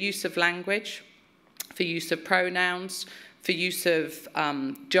for use of language, for use of pronouns, for use of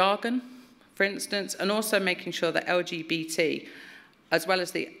jargon, for instance, and also making sure that LGBT, as well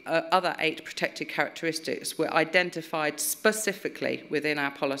as the other 8 protected characteristics, were identified specifically within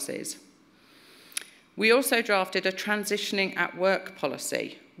our policies. We also drafted a transitioning at work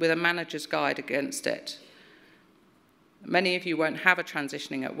policy with a manager's guide against it. Many of you won't have a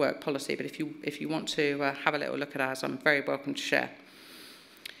transitioning at work policy, but if you want to have a little look at ours, I'm very welcome to share.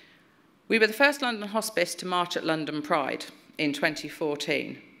 We were the first London hospice to march at London Pride in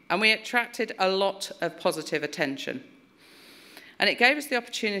 2014, and we attracted a lot of positive attention. And it gave us the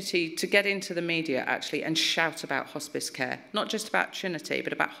opportunity to get into the media, actually, and shout about hospice care, not just about Trinity,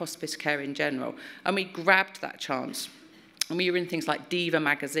 but about hospice care in general. And we grabbed that chance. And we were in things like Diva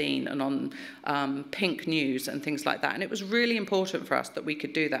magazine and on Pink News and things like that. And it was really important for us that we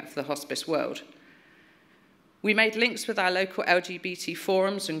could do that for the hospice world. We made links with our local LGBT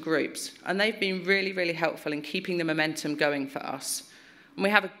forums and groups, and they've been really, really helpful in keeping the momentum going for us. And we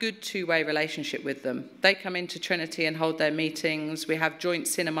have a good two-way relationship with them. They come into Trinity and hold their meetings. We have joint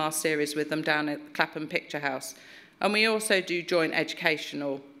cinema series with them down at Clapham Picture House. And we also do joint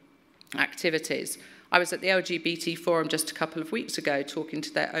educational activities. I was at the LGBT forum just a couple of weeks ago talking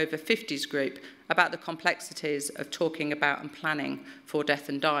to their over 50s group about the complexities of talking about and planning for death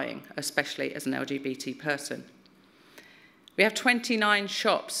and dying, especially as an LGBT person. We have 29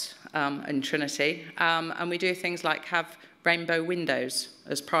 shops in Trinity, and we do things like have rainbow windows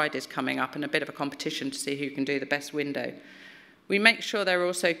as Pride is coming up, and a bit of a competition to see who can do the best window. We make sure there are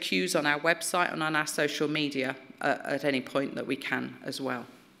also cues on our website and on our social media at any point that we can as well.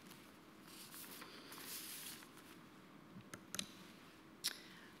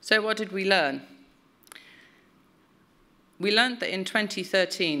 So what did we learn? We learned that in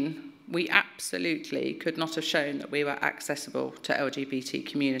 2013, we absolutely could not have shown that we were accessible to LGBT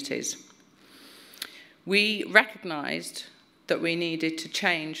communities. We recognised that we needed to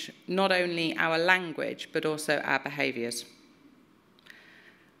change not only our language, but also our behaviours.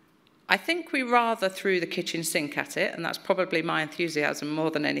 I think we rather threw the kitchen sink at it, and that's probably my enthusiasm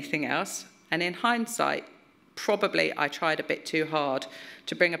more than anything else. And in hindsight, probably I tried a bit too hard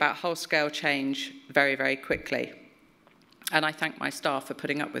to bring about whole-scale change very, very quickly. And I thank my staff for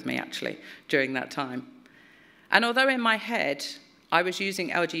putting up with me, actually, during that time. And although in my head, I was using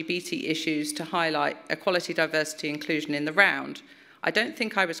LGBT issues to highlight equality, diversity, inclusion in the round, I don't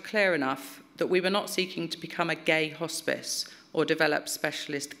think I was clear enough that we were not seeking to become a gay hospice or develop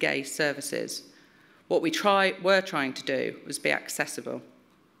specialist gay services. What we were trying to do was be accessible.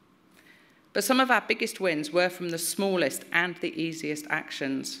 But some of our biggest wins were from the smallest and the easiest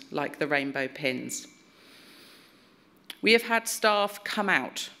actions, like the rainbow pins. We have had staff come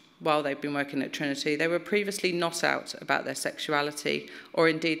out while they've been working at Trinity. They were previously not out about their sexuality or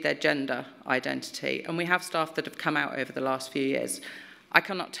indeed their gender identity, and we have staff that have come out over the last few years. I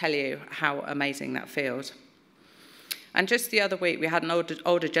cannot tell you how amazing that feels. And just the other week, we had an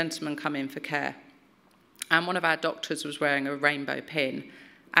older gentleman come in for care, and one of our doctors was wearing a rainbow pin,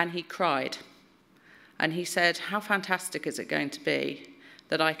 and he cried. And he said, "How fantastic is it going to be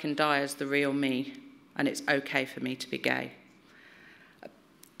that I can die as the real me, and it's okay for me to be gay?"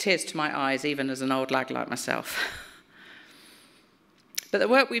 Tears to my eyes, even as an old lag like myself. But the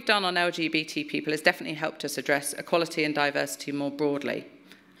work we've done on LGBT people has definitely helped us address equality and diversity more broadly.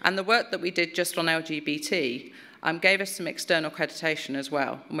 And the work that we did just on LGBT gave us some external accreditation as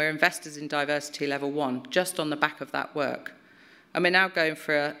well. And we're investors in diversity level 1, just on the back of that work. And we're now going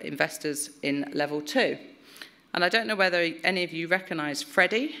for investors in level 2. And I don't know whether any of you recognise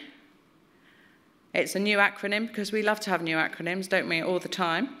Freddie. It's a new acronym because we love to have new acronyms, don't we, all the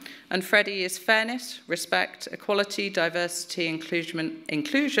time. And Freddie is fairness, respect, equality, diversity,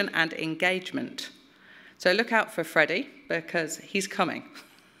 inclusion and engagement. So look out for Freddie because he's coming.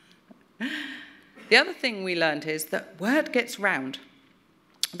 The other thing we learned is that word gets round.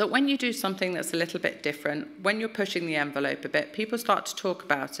 That when you do something that's a little bit different, when you're pushing the envelope a bit, people start to talk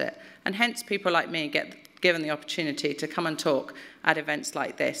about it. And hence people like me get given the opportunity to come and talk at events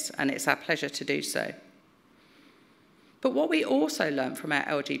like this, and it's our pleasure to do so. But what we also learn from our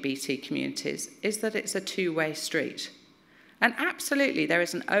LGBT communities is that it's a two-way street. And absolutely, there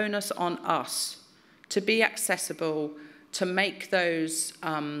is an onus on us to be accessible, to make those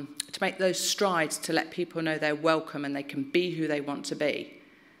strides to let people know they're welcome and they can be who they want to be.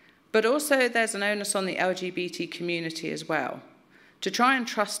 But also there's an onus on the LGBT community as well, to try and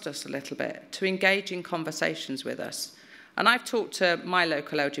trust us a little bit, to engage in conversations with us. And I've talked to my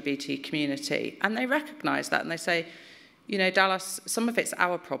local LGBT community, and they recognise that, and they say, you know, Dallas, some of it's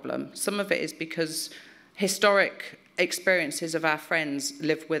our problem. Some of it is because historic experiences of our friends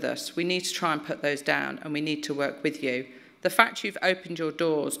live with us. We need to try and put those down, and we need to work with you. The fact you've opened your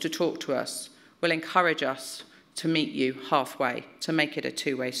doors to talk to us will encourage us to meet you halfway, to make it a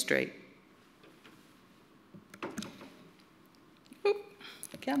two-way street.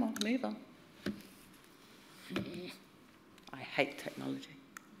 Come on, move on. I hate technology.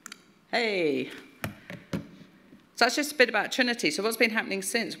 Hey. So that's just a bit about Trinity. So what's been happening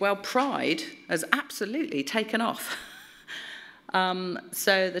since? Well, Pride has absolutely taken off.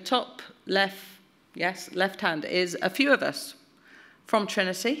 So the top left, yes, left hand is a few of us from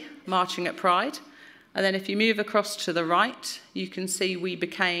Trinity marching at Pride. And then if you move across to the right, you can see we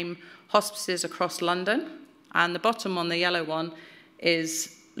became hospices across London. And the bottom one, the yellow one,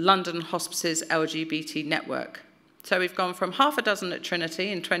 is London Hospices LGBT Network. So we've gone from half a dozen at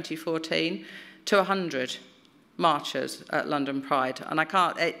Trinity in 2014 to 100 marchers at London Pride. And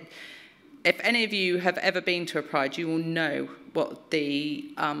if any of you have ever been to a Pride, you will know what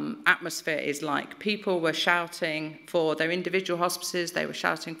the atmosphere is like. People were shouting for their individual hospices, they were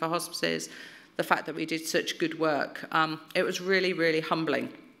shouting for hospices, the fact that we did such good work. It was really, really humbling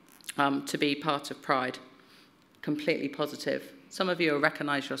to be part of Pride. completely positive. Some of you will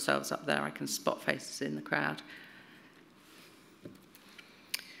recognise yourselves up there. I can spot faces in the crowd.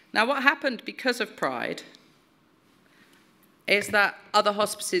 Now, what happened because of Pride is that other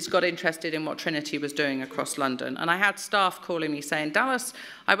hospices got interested in what Trinity was doing across London. And I had staff calling me saying, Dallas,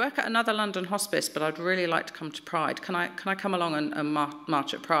 I work at another London hospice, but I'd really like to come to Pride. Can I come along and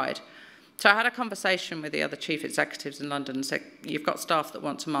march at Pride? So I had a conversation with the other chief executives in London and said, you've got staff that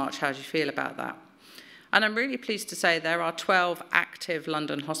want to march, how do you feel about that? And I'm really pleased to say there are 12 active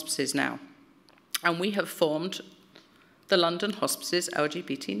London hospices now. And we have formed the London Hospices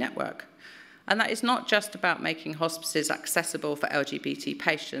LGBT Network. And that is not just about making hospices accessible for LGBT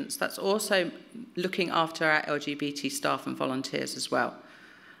patients, that's also looking after our LGBT staff and volunteers as well.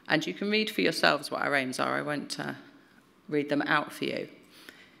 And you can read for yourselves what our aims are. I won't read them out for you.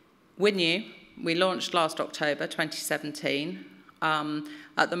 We're new. We launched last October 2017.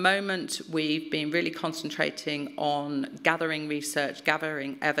 At the moment, we've been really concentrating on gathering research,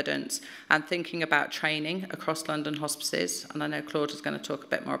 gathering evidence, and thinking about training across London hospices. And I know Claude is going to talk a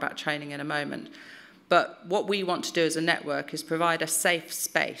bit more about training in a moment. But what we want to do as a network is provide a safe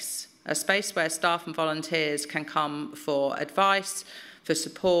space, a space where staff and volunteers can come for advice, for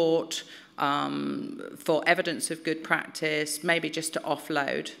support, for evidence of good practice, maybe just to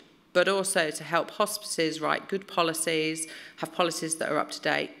offload, but also to help hospices write good policies, have policies that are up to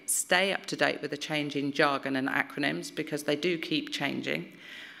date, stay up to date with the changing jargon and acronyms because they do keep changing.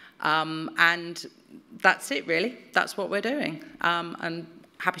 And that's it, really. That's what we're doing. And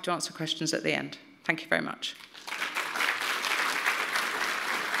happy to answer questions at the end. Thank you very much.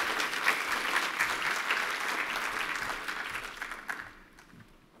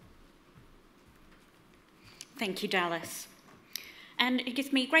 Thank you, Dallas. And it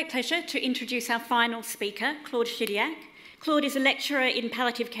gives me great pleasure to introduce our final speaker, Claude Chidiac. Claude is a lecturer in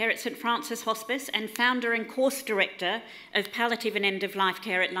palliative care at St Francis Hospice and founder and course director of palliative and end-of-life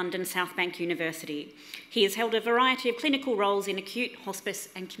care at London South Bank University. He has held a variety of clinical roles in acute, hospice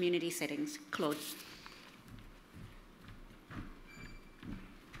and community settings. Claude.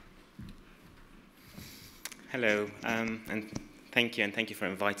 Hello, and thank you for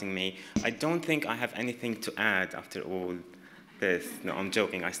inviting me. I don't think I have anything to add after all this. No, I'm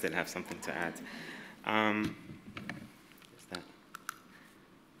joking. I still have something to add.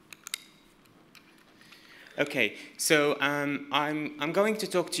 Okay, so I'm going to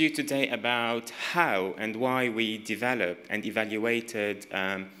talk to you today about how and why we developed and evaluated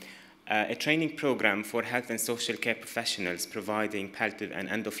a training program for health and social care professionals providing palliative and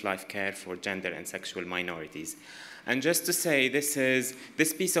end-of-life care for gender and sexual minorities. And just to say,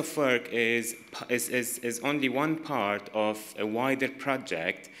 this piece of work is only one part of a wider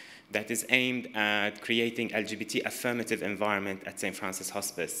project that is aimed at creating LGBT affirmative environment at St. Francis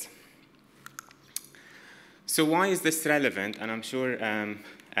Hospice. So why is this relevant? And I'm sure,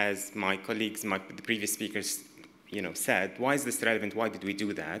 as my colleagues, the previous speakers, said, why is this relevant? Why did we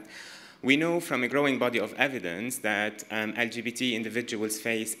do that? We know from a growing body of evidence that LGBT individuals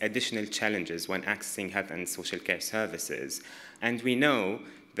face additional challenges when accessing health and social care services. And we know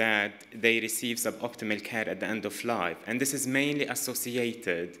that they receive suboptimal care at the end of life. And this is mainly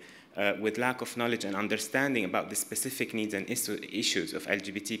associated with lack of knowledge and understanding about the specific needs and issues of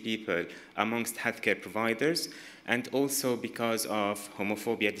LGBT people amongst healthcare providers, and also because of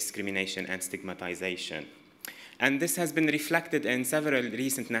homophobia, discrimination, and stigmatization. And this has been reflected in several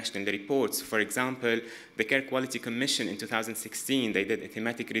recent national reports. For example, the Care Quality Commission in 2016, they did a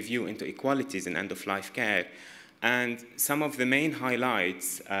thematic review into equalities in end-of-life care. And some of the main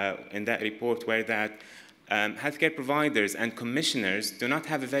highlights in that report were that healthcare providers and commissioners do not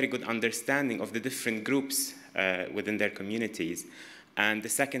have a very good understanding of the different groups within their communities. And the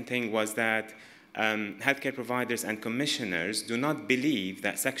second thing was that healthcare providers and commissioners do not believe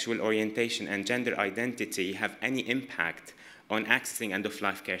that sexual orientation and gender identity have any impact on accessing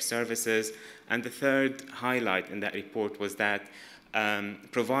end-of-life care services. And the third highlight in that report was that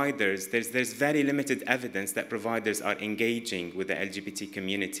providers, there's very limited evidence that providers are engaging with the LGBT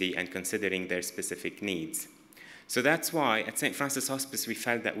community and considering their specific needs. So that's why at St. Francis Hospice we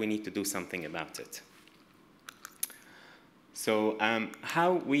felt that we need to do something about it. So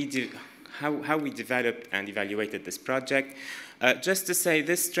how we developed and evaluated this project. Just to say,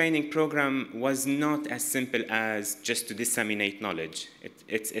 this training program was not as simple as just to disseminate knowledge.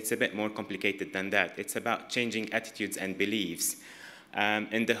 It's a bit more complicated than that. It's about changing attitudes and beliefs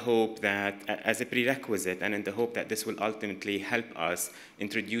in the hope that, as a prerequisite, and in the hope that this will ultimately help us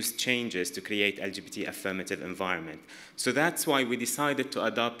introduce changes to create LGBT affirmative environment. So that's why we decided to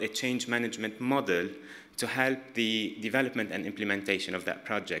adopt a change management model to help the development and implementation of that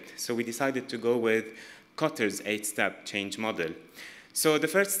project. So we decided to go with Kotter's 8-step change model. So the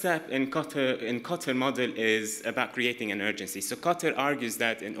first step in Kotter model is about creating an urgency. So Kotter argues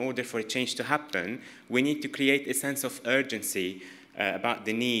that in order for a change to happen, we need to create a sense of urgency about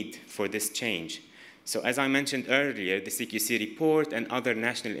the need for this change. So as I mentioned earlier, the CQC report and other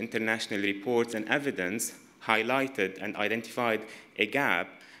national, international reports and evidence highlighted and identified a gap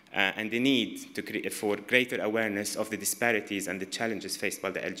and the need for greater awareness of the disparities and the challenges faced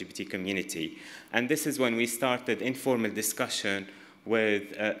by the LGBT community. And this is when we started informal discussion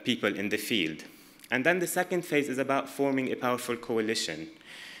with people in the field. And then the second phase is about forming a powerful coalition.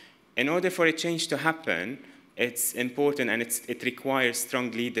 In order for a change to happen, it's important and it requires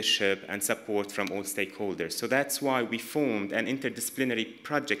strong leadership and support from all stakeholders. So that's why we formed an interdisciplinary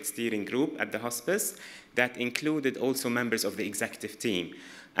project steering group at the hospice that included also members of the executive team.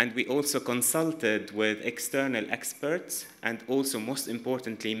 And we also consulted with external experts and also, most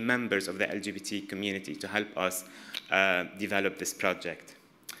importantly, members of the LGBT community to help us develop this project.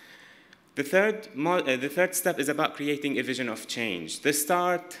 The third step is about creating a vision of change. The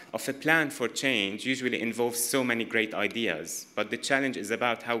start of a plan for change usually involves so many great ideas, but the challenge is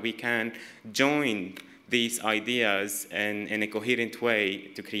about how we can join these ideas in a coherent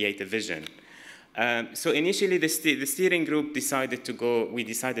way to create a vision. So initially, the steering group decided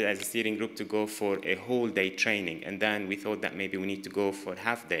as a steering group to go for a whole day training, and then we thought that maybe we need to go for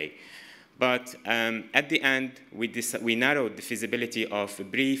half day. But at the end, we narrowed the feasibility of a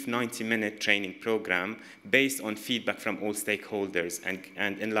brief 90-minute training program based on feedback from all stakeholders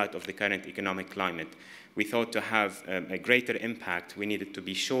and in light of the current economic climate. We thought to have a greater impact, we needed to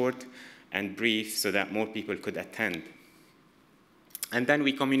be short and brief so that more people could attend. And then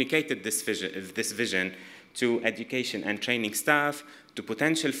we communicated this vision to education and training staff, to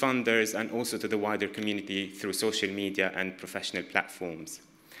potential funders, and also to the wider community through social media and professional platforms.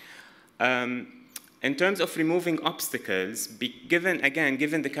 In terms of removing obstacles, given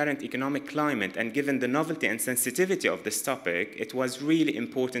the current economic climate and given the novelty and sensitivity of this topic, it was really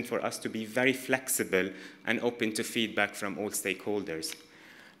important for us to be very flexible and open to feedback from all stakeholders.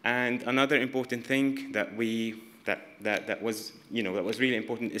 And another important thing that was really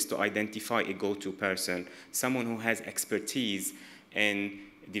important is to identify a go-to person, someone who has expertise in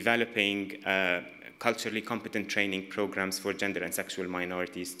developing culturally competent training programs for gender and sexual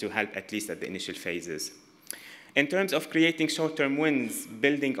minorities to help at least at the initial phases. In terms of creating short-term wins,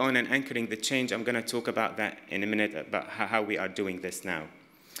 building on and anchoring the change, I'm going to talk about that in a minute, about how we are doing this now.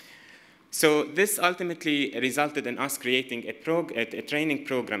 So this ultimately resulted in us creating a training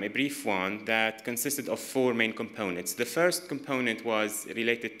program, a brief one, that consisted of 4 main components. The first component was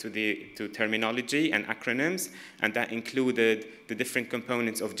related to terminology and acronyms, and that included the different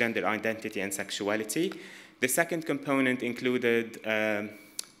components of gender identity and sexuality. The second component included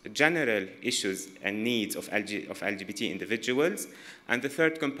general issues and needs of LGBT individuals. And the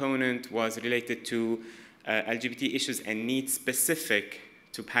third component was related to LGBT issues and needs specific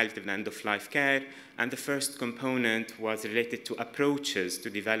to palliative and end-of-life care, and the first component was related to approaches to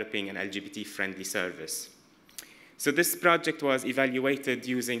developing an LGBT-friendly service. So this project was evaluated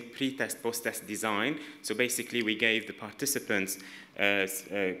using pre-test, post-test design. So basically, we gave the participants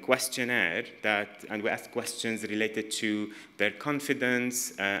a questionnaire and we asked questions related to their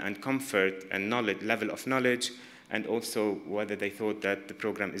confidence and comfort and knowledge, level of knowledge, and also whether they thought that the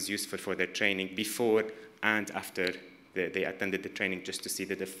program is useful for their training before and after they attended the training, just to see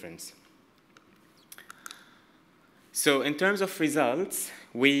the difference. So in terms of results,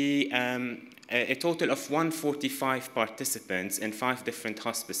 a total of 145 participants in 5 different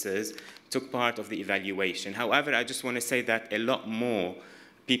hospices took part of the evaluation. However, I just want to say that a lot more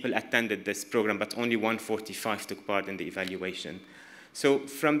people attended this program, but only 145 took part in the evaluation. So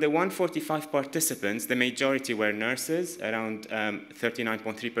from the 145 participants, the majority were nurses, around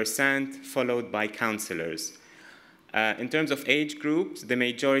 39.3%, followed by counselors. In terms of age groups, the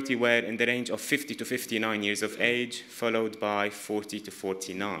majority were in the range of 50 to 59 years of age, followed by 40 to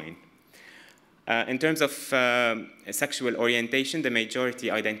 49. In terms of sexual orientation, the majority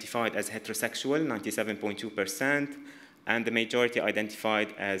identified as heterosexual, 97.2%, and the majority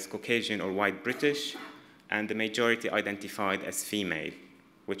identified as Caucasian or white British, and the majority identified as female,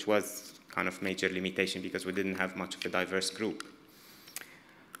 which was kind of major limitation because we didn't have much of a diverse group.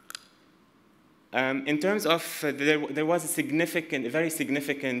 In terms of, there was a very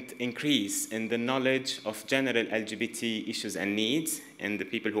significant increase in the knowledge of general LGBT issues and needs in the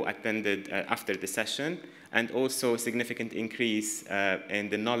people who attended after the session, and also a significant increase in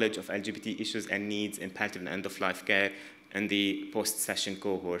the knowledge of LGBT issues and needs in palliative and end-of-life care in the post-session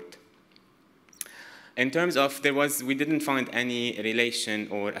cohort. In terms of, we didn't find any relation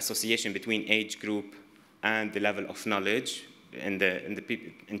or association between age group and the level of knowledge in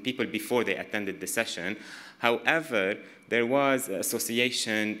people before they attended the session. However, there was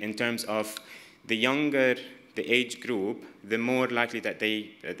association in terms of the younger the age group, the more likely that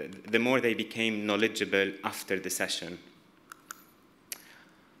the more they became knowledgeable after the session.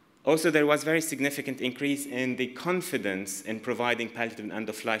 Also, there was very significant increase in the confidence in providing palliative and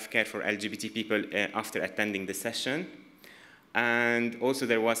end-of-life care for LGBT people after attending the session. And also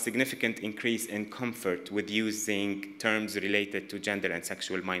there was significant increase in comfort with using terms related to gender and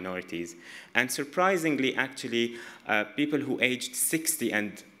sexual minorities. And surprisingly, actually, people who aged 60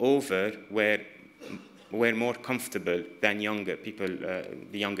 and over were more comfortable than younger people,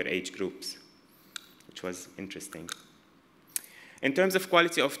 the younger age groups, which was interesting. In terms of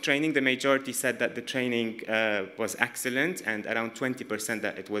quality of training, the majority said that the training was excellent, and around 20%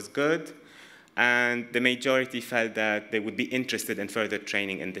 that it was good. And the majority felt that they would be interested in further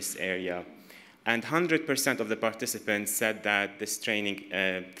training in this area. And 100% of the participants said that this training,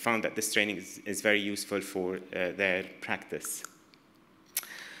 found that this training is very useful for their practice.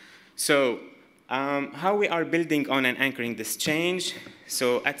 So, how we are building on and anchoring this change.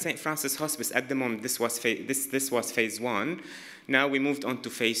 So at St. Francis Hospice, at the moment, this was phase 1. Now we moved on to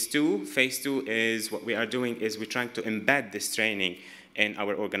phase 2. Phase 2 is what we are doing is we're trying to embed this training in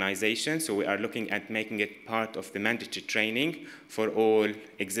our organization. So we are looking at making it part of the mandatory training for all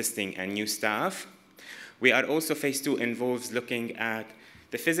existing and new staff. We are also, phase 2 involves looking at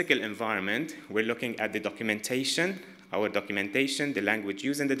the physical environment. We're looking at the documentation, our documentation, the language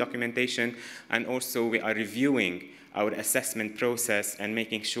used in the documentation, and also we are reviewing our assessment process and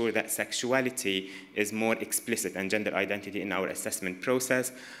making sure that sexuality is more explicit and gender identity in our assessment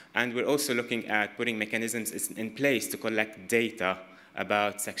process. And we're also looking at putting mechanisms in place to collect data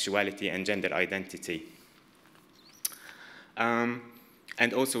about sexuality and gender identity.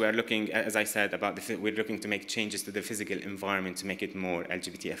 And also we are looking, as I said, we're looking to make changes to the physical environment to make it more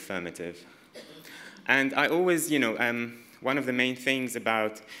LGBT affirmative. And I always, one of the main things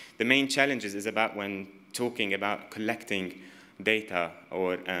about, the main challenges is about when talking about collecting data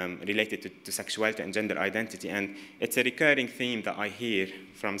or related to sexuality and gender identity. And it's a recurring theme that I hear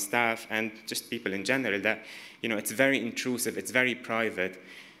from staff and just people in general that, it's very intrusive, it's very private.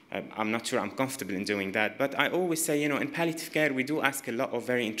 I'm not sure I'm comfortable in doing that. But I always say, in palliative care, we do ask a lot of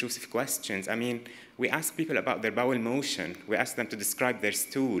very intrusive questions. I mean, we ask people about their bowel motion. We ask them to describe their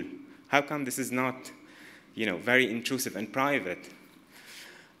stool. How come this is not, very intrusive and private?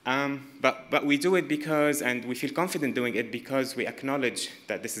 But we do it because, and we feel confident doing it because we acknowledge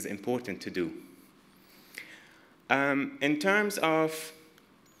that this is important to do. In terms of,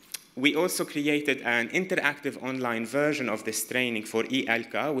 we also created an interactive online version of this training for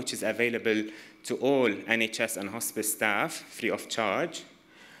eALCA, which is available to all NHS and hospice staff free of charge.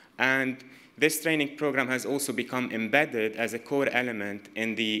 And this training program has also become embedded as a core element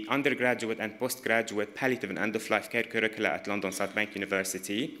in the undergraduate and postgraduate palliative and end-of-life care curricula at London South Bank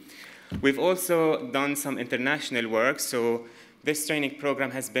University. We've also done some international work, so this training program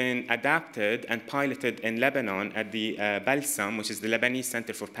has been adapted and piloted in Lebanon at the Balsam, which is the Lebanese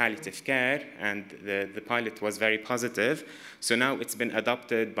Center for Palliative Care, and the pilot was very positive. So now it's been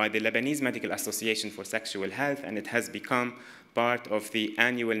adopted by the Lebanese Medical Association for Sexual Health, and it has become part of the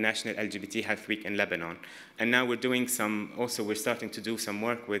annual National LGBT Health Week in Lebanon. And now we're doing we're starting to do some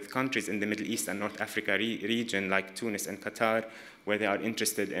work with countries in the Middle East and North Africa region, like Tunis and Qatar, where they are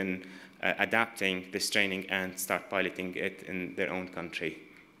interested in adapting this training and start piloting it in their own country.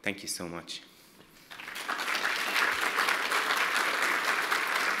 Thank you so much.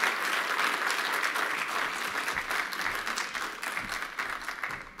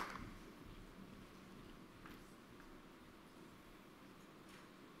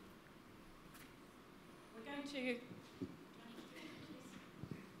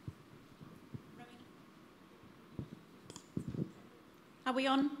 Are we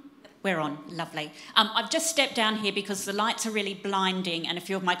on? We're on, lovely. I've just stepped down here because the lights are really blinding, and a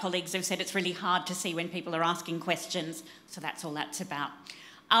few of my colleagues have said it's really hard to see when people are asking questions, so that's all that's about.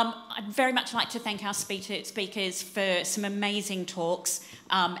 I'd very much like to thank our speakers for some amazing talks,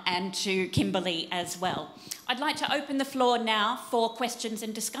 and to Kimberly as well. I'd like to open the floor now for questions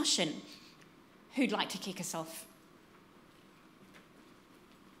and discussion. Who'd like to kick us off?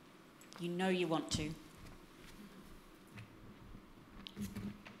 You know you want to.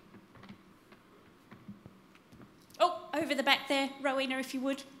 Oh, over the back there, Rowena, if you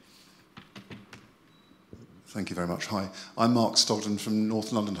would. Thank you very much. Hi, I'm Mark Stogden from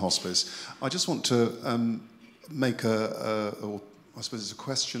North London Hospice. I just want to make or I suppose it's a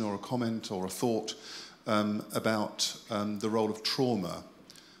question or a comment or a thought about the role of trauma,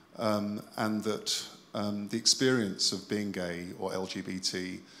 and that the experience of being gay or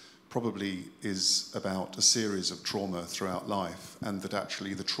LGBT probably is about a series of trauma throughout life, and that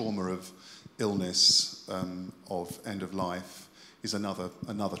actually the trauma of illness, of end of life, is another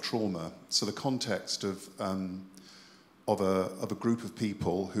trauma. So the context of a group of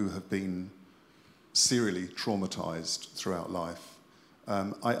people who have been serially traumatized throughout life.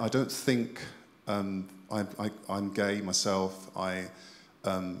 I don't think I'm gay myself.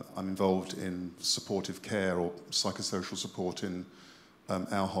 I'm involved in supportive care or psychosocial support in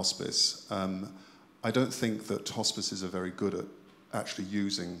our hospice. I don't think that hospices are very good at actually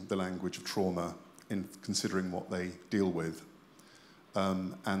using the language of trauma in considering what they deal with.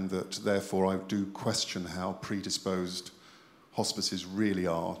 And that therefore I do question how predisposed hospices really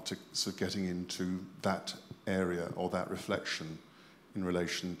are to sort of getting into that area or that reflection in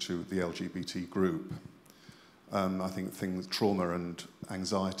relation to the LGBT group. I think trauma and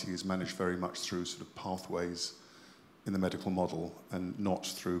anxiety is managed very much through sort of pathways in the medical model and not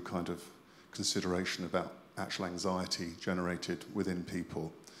through kind of consideration about actual anxiety generated within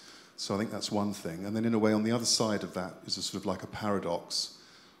people. So I think that's one thing. And then in a way on the other side of that is a sort of like a paradox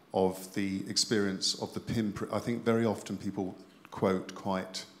of the experience of the pinprick. I think very often people quote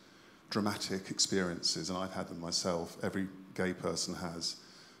quite dramatic experiences, and I've had them myself. Every gay person has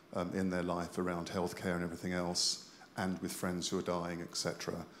in their life around healthcare and everything else, and with friends who are dying,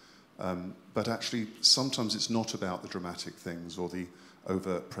 etc. But actually, sometimes it's not about the dramatic things or the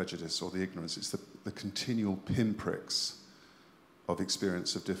overt prejudice or the ignorance. It's the continual pinpricks of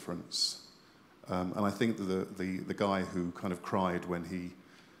experience of difference. And I think the guy who kind of cried when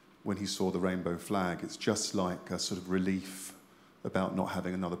he saw the rainbow flag, it's just like a sort of relief about not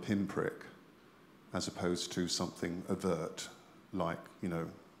having another pinprick, as opposed to something overt, like, you know,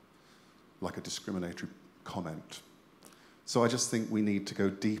 like a discriminatory comment. So I just think we need to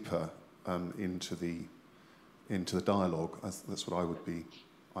go deeper into the dialogue. That's what I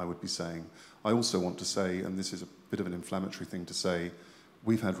would be saying. I also want to say, and this is a bit of an inflammatory thing to say,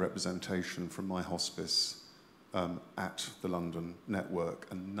 we've had representation from my hospice at the London network,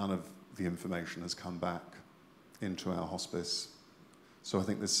 and none of the information has come back into our hospice. So I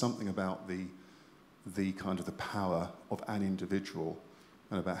think there's something about the kind of the power of an individual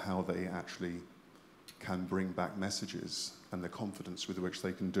and about how they actually can bring back messages and the confidence with which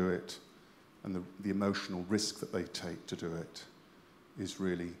they can do it and the emotional risk that they take to do it is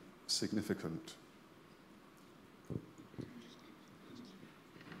really significant.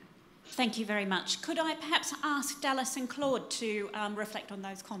 Thank you very much. Could I perhaps ask Dallas and Claude to reflect on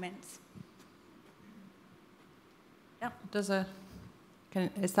those comments? Yep.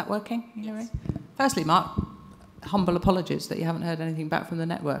 Is that working? Yes. Firstly, Mark, humble apologies that you haven't heard anything back from the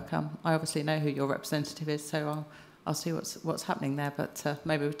network. I obviously know who your representative is, so I'll see what's happening there. But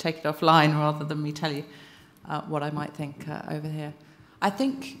maybe we'll take it offline rather than me tell you what I might think over here. I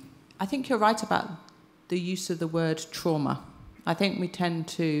think you're right about the use of the word trauma. I think we tend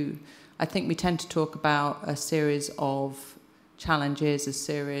to talk about a series of challenges, a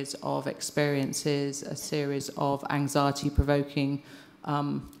series of experiences, a series of anxiety-provoking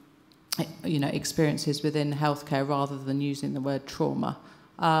experiences within healthcare rather than using the word trauma.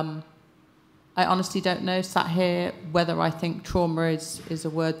 I honestly don't know, sat here, whether I think trauma is a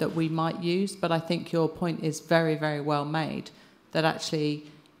word that we might use, but I think your point is very, very well made, that actually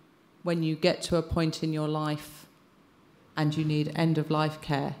when you get to a point in your life and you need end-of-life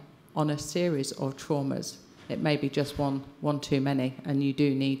care on a series of traumas, it may be just one too many, and you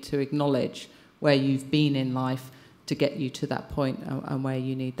do need to acknowledge where you've been in life to get you to that point and where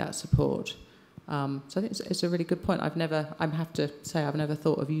you need that support. So I think it's a really good point. I have to say, I've never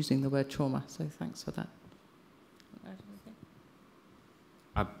thought of using the word trauma, so thanks for that.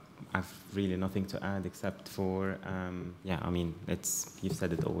 I've really nothing to add except for, you've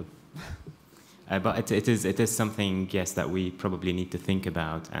said it all. But it is something, yes, that we probably need to think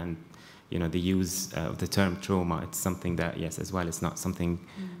about, and the use of the term trauma, it's something that, yes, as well, it's not something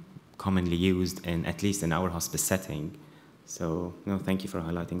commonly used at least in our hospice setting. So, thank you for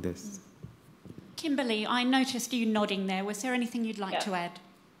highlighting this. Kimberly, I noticed you nodding there. Was there anything you'd like to add?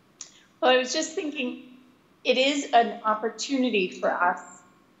 Well, I was just thinking it is an opportunity for us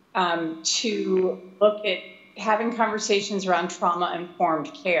to look at having conversations around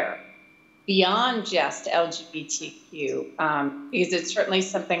trauma-informed care beyond just LGBTQ, because it's certainly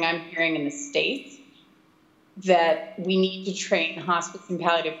something I'm hearing in the States, that we need to train hospice and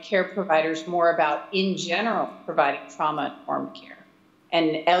palliative care providers more about, in general, providing trauma-informed care.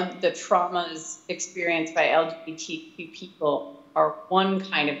 And the traumas experienced by LGBTQ people are one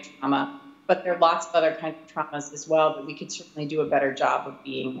kind of trauma, but there are lots of other kinds of traumas as well that we could certainly do a better job of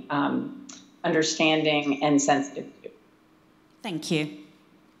being understanding, and sensitive to. Thank you.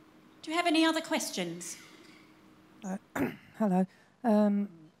 Do you have any other questions? Hello. I'm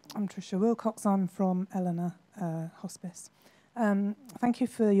Tricia Wilcox. I'm from Eleanor Hospice. Thank you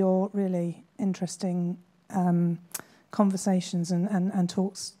for your really interesting conversations and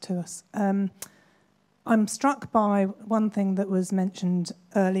talks to us. I'm struck by one thing that was mentioned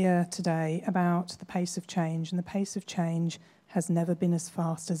earlier today about the pace of change, and the pace of change has never been as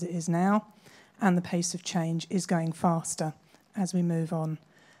fast as it is now, and the pace of change is going faster as we move on.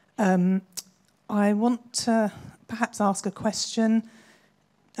 I want to perhaps ask a question.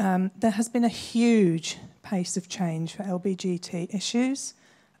 There has been a huge pace of change for LGBT issues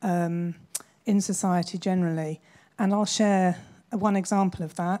in society generally, and I'll share one example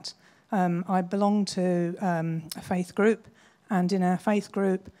of that. I belong to a faith group, and in our faith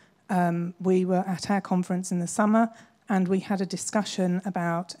group, we were at our conference in the summer, and we had a discussion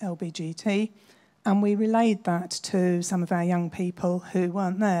about LGBT, and we relayed that to some of our young people who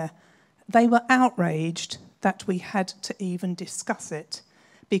weren't there. They were outraged that we had to even discuss it,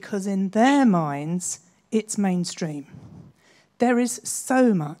 because in their minds, it's mainstream. There is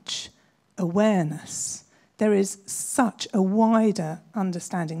so much awareness. There is such a wider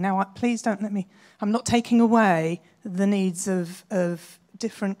understanding. Now, please don't let me... I'm not taking away the needs of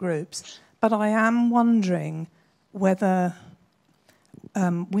different groups, but I am wondering whether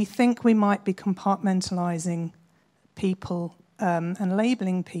we think we might be compartmentalising people and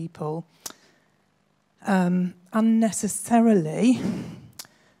labelling people unnecessarily,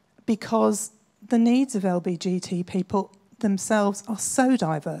 because the needs of LGBT people themselves are so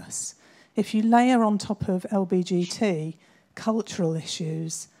diverse. If you layer on top of LGBT cultural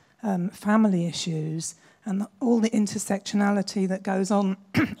issues, family issues, and all the intersectionality that goes on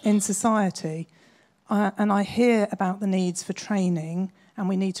in society, and I hear about the needs for training, and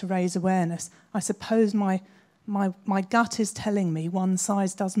we need to raise awareness, I suppose my gut is telling me one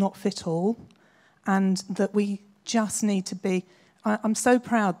size does not fit all, and that we just need to be... I'm so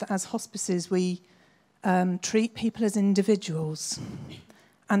proud that as hospices we treat people as individuals,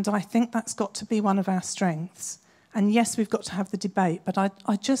 and I think that's got to be one of our strengths. And yes, we've got to have the debate, but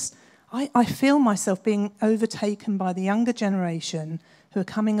I feel myself being overtaken by the younger generation who are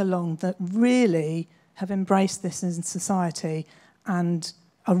coming along that really have embraced this in society and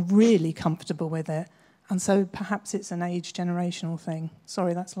are really comfortable with it. And so perhaps it's an age generational thing.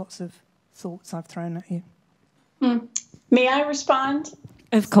 Sorry, that's lots of thoughts I've thrown at you. May I respond?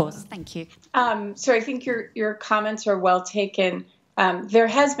 Of course, thank you. So I think your comments are well taken. There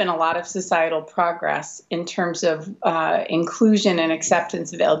has been a lot of societal progress in terms of inclusion and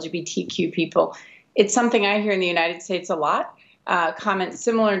acceptance of LGBTQ people. It's something I hear in the United States a lot, comments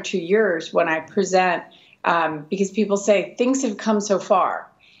similar to yours when I present, because people say things have come so far.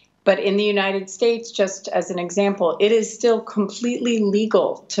 But in the United States, just as an example, it is still completely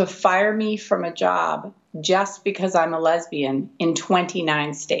legal to fire me from a job just because I'm a lesbian in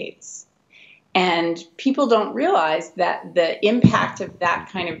 29 states. And people don't realize that the impact of that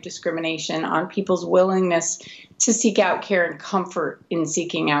kind of discrimination on people's willingness to seek out care and comfort in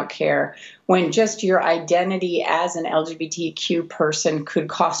seeking out care, when just your identity as an LGBTQ person could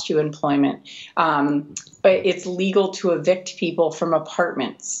cost you employment. But it's legal to evict people from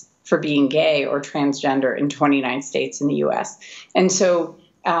apartments for being gay or transgender in 29 states in the US. And so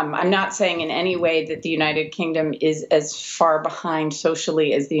I'm not saying in any way that the United Kingdom is as far behind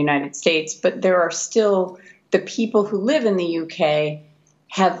socially as the United States, but there are still the people who live in the UK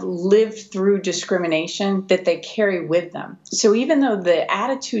have lived through discrimination that they carry with them. So even though the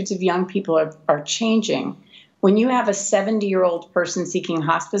attitudes of young people are changing, when you have a 70-year-old person seeking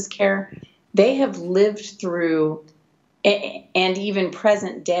hospice care, they have lived through, and even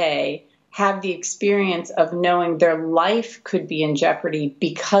present day, have the experience of knowing their life could be in jeopardy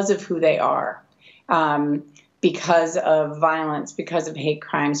because of who they are, because of violence, because of hate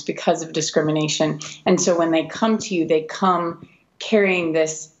crimes, because of discrimination. And so when they come to you, they come carrying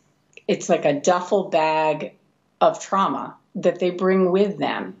this, it's like a duffel bag of trauma that they bring with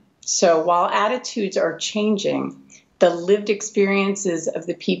them. So while attitudes are changing, the lived experiences of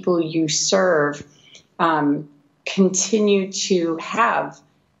the people you serve continue to have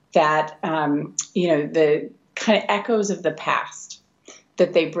that, the kind of echoes of the past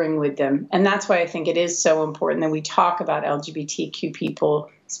that they bring with them. And that's why I think it is so important that we talk about LGBTQ people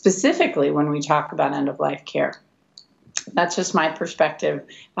specifically when we talk about end-of-life care. That's just my perspective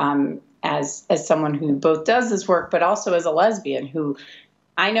as someone who both does this work, but also as a lesbian who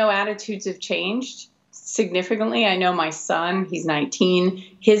I know attitudes have changed significantly. I know my son, he's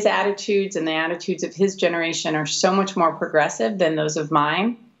 19, his attitudes and the attitudes of his generation are so much more progressive than those of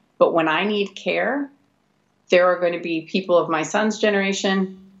mine. But when I need care, there are going to be people of my son's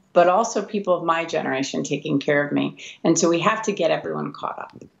generation, but also people of my generation taking care of me. And so we have to get everyone caught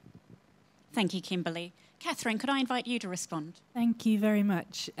up. Thank you, Kimberly. Katherine, could I invite you to respond? Thank you very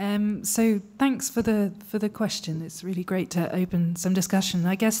much. So thanks for the question. It's really great to open some discussion.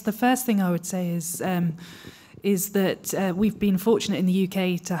 I guess the first thing I would say is that we've been fortunate in the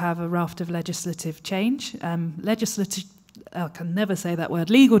UK to have a raft of legislative change. I can never say that word.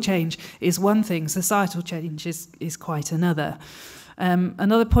 Legal change is one thing. Societal change is quite another.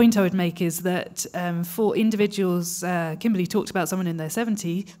 Another point I would make is that for individuals, Kimberly talked about someone in their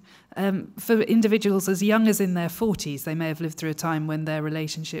 70s, for individuals as young as in their 40s, they may have lived through a time when their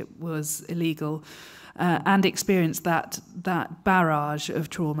relationship was illegal and experienced that barrage of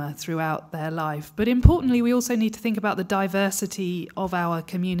trauma throughout their life. But importantly, we also need to think about the diversity of our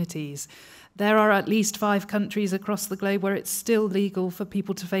communities. There are at least 5 countries across the globe where it's still legal for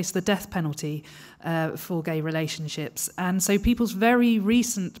people to face the death penalty for gay relationships. And so people's very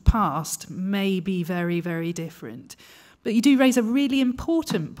recent past may be very, very different. But you do raise a really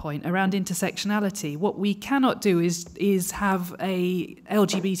important point around intersectionality. What we cannot do is have a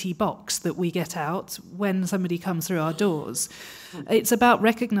LGBT box that we get out when somebody comes through our doors. It's about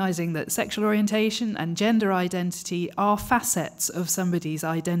recognising that sexual orientation and gender identity are facets of somebody's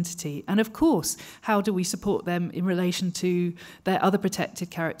identity. And of course, how do we support them in relation to their other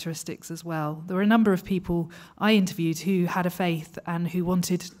protected characteristics as well? There were a number of people I interviewed who had a faith and who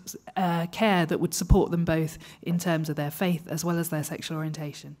wanted care that would support them both in terms of their faith as well as their sexual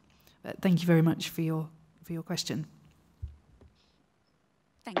orientation. Thank you very much for your question.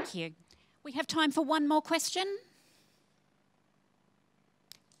 Thank you. We have time for one more question.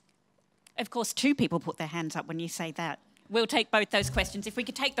 Of course, 2 people put their hands up when you say that. We'll take both those questions. If we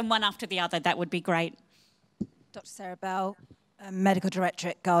could take them one after the other, that would be great. Dr. Sarah Bell, Medical Director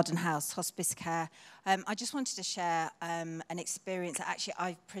at Garden House, Hospice Care. I just wanted to share an experience that actually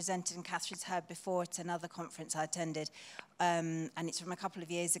I've presented and Catherine's heard before at another conference I attended. And it's from a couple of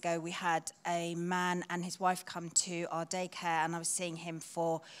years ago. We had a man and his wife come to our daycare, and I was seeing him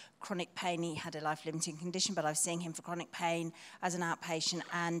for chronic pain. He had a life-limiting condition, but I was seeing him for chronic pain as an outpatient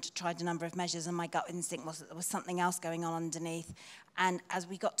and tried a number of measures, and my gut instinct was that there was something else going on underneath. And as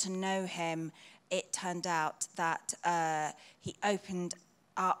we got to know him, it turned out that he opened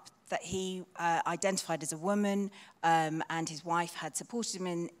up that he identified as a woman, and his wife had supported him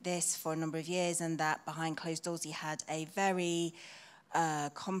in this for a number of years, and that behind closed doors he had a very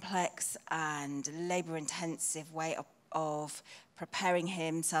complex and labour-intensive way of preparing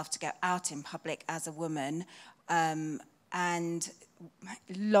himself to go out in public as a woman. And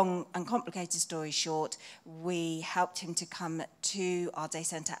long and complicated story short, we helped him to come to our day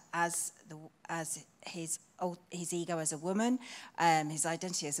centre as his ego as a woman, his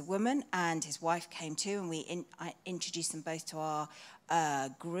identity as a woman, and his wife came too, and I introduced them both to our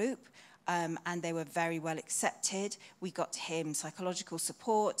group, and they were very well accepted. We got him psychological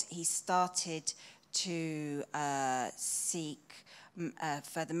support. He started to seek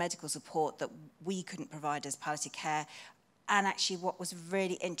further medical support that we couldn't provide as palliative care. And actually what was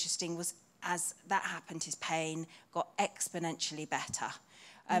really interesting was as that happened, his pain got exponentially better.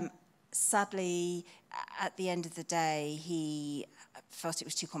 Sadly, at the end of the day, he felt it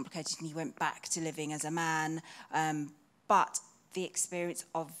was too complicated and he went back to living as a man. But the experience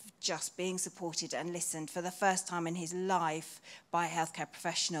of just being supported and listened for the first time in his life by healthcare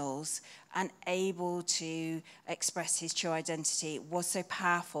professionals and able to express his true identity was so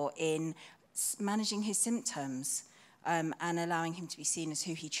powerful in managing his symptoms and allowing him to be seen as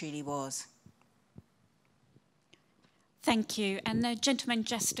who he truly was. Thank you. And the gentleman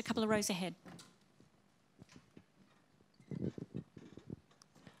just a couple of rows ahead.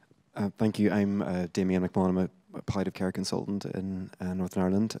 Thank you. I'm Damien McMahon. I'm a palliative care consultant in Northern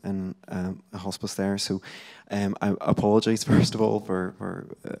Ireland and a hospice there. So I apologise, first of all, for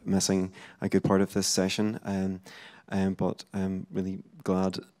missing a good part of this session. But I'm really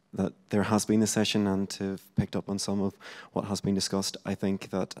glad that there has been a session and to have picked up on some of what has been discussed. I think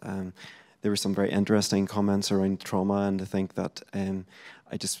that there were some very interesting comments around trauma, and I think that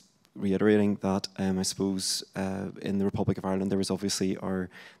I just reiterating that I suppose in the Republic of Ireland there was obviously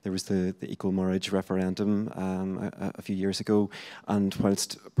the equal marriage referendum a few years ago, and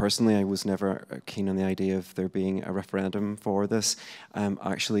whilst personally I was never keen on the idea of there being a referendum for this,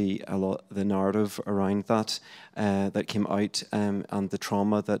 actually a lot the narrative around that that came out and the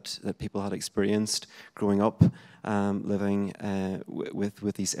trauma that people had experienced growing up living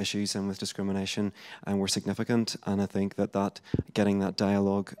with these issues and with discrimination were significant. And I think that getting that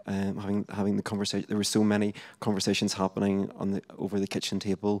dialogue, having the conversation, there were so many conversations happening over the kitchen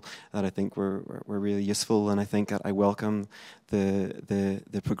table that I think were really useful. And I think that I welcome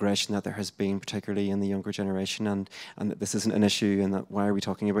the progression that there has been, particularly in the younger generation, and that this isn't an issue, and that why are we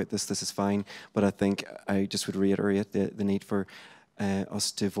talking about this? This is fine. But I think I just would reiterate the need for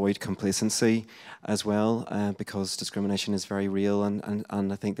us to avoid complacency as well, because discrimination is very real, and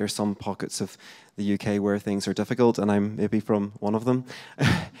I think there's some pockets of the UK where things are difficult, and I'm maybe from one of them.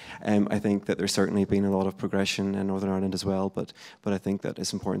 I think that there's certainly been a lot of progression in Northern Ireland as well, but I think that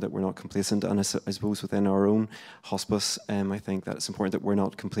it's important that we're not complacent, and I suppose within our own hospice, I think that it's important that we're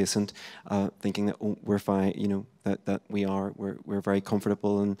not complacent, thinking that we're fine, you know, that we're very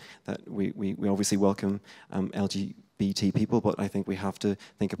comfortable, and that we obviously welcome LGBT people, but I think we have to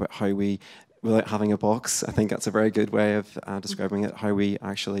think about how we, without having a box, I think that's a very good way of describing it, how we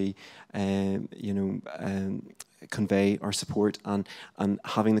actually, convey our support and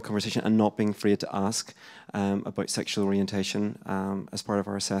having the conversation and not being afraid to ask about sexual orientation as part of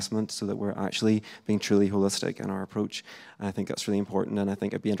our assessment, so that we're actually being truly holistic in our approach. And I think that's really important, and I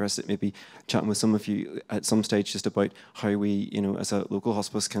think I'd be interested maybe chatting with some of you at some stage just about how we, you know, as a local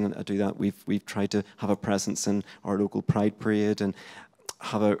hospice can do that. We've tried to have a presence in our local Pride Parade and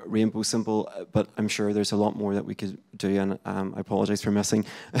have a rainbow symbol, but I'm sure there's a lot more that we could do, and I apologise for missing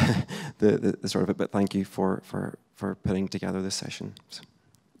the sort of it, but thank you for putting together this session. So.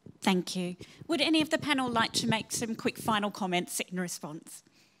 Thank you. Would any of the panel like to make some quick final comments in response?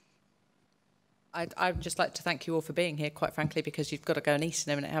 I'd just like to thank you all for being here, quite frankly, because you've got to go and eat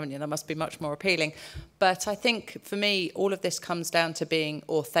in a minute, haven't you? That must be much more appealing. But I think, for me, all of this comes down to being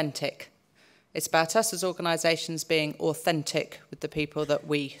authentic. It's about us as organisations being authentic with the people that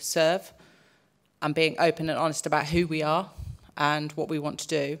we serve and being open and honest about who we are and what we want to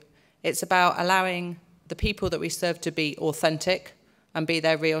do. It's about allowing the people that we serve to be authentic and be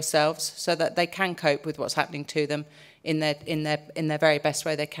their real selves, so that they can cope with what's happening to them in their very best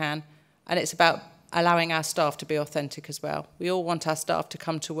way they can. And it's about allowing our staff to be authentic as well. We all want our staff to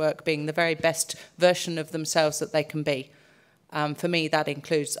come to work being the very best version of themselves that they can be. For me, that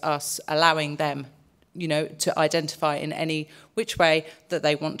includes us allowing them, you know, to identify in any which way that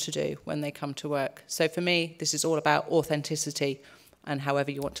they want to do when they come to work. So for me, this is all about authenticity, and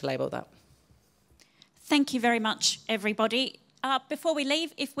however you want to label that. Thank you very much, everybody. Before we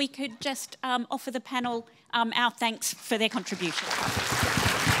leave, if we could just offer the panel our thanks for their contribution.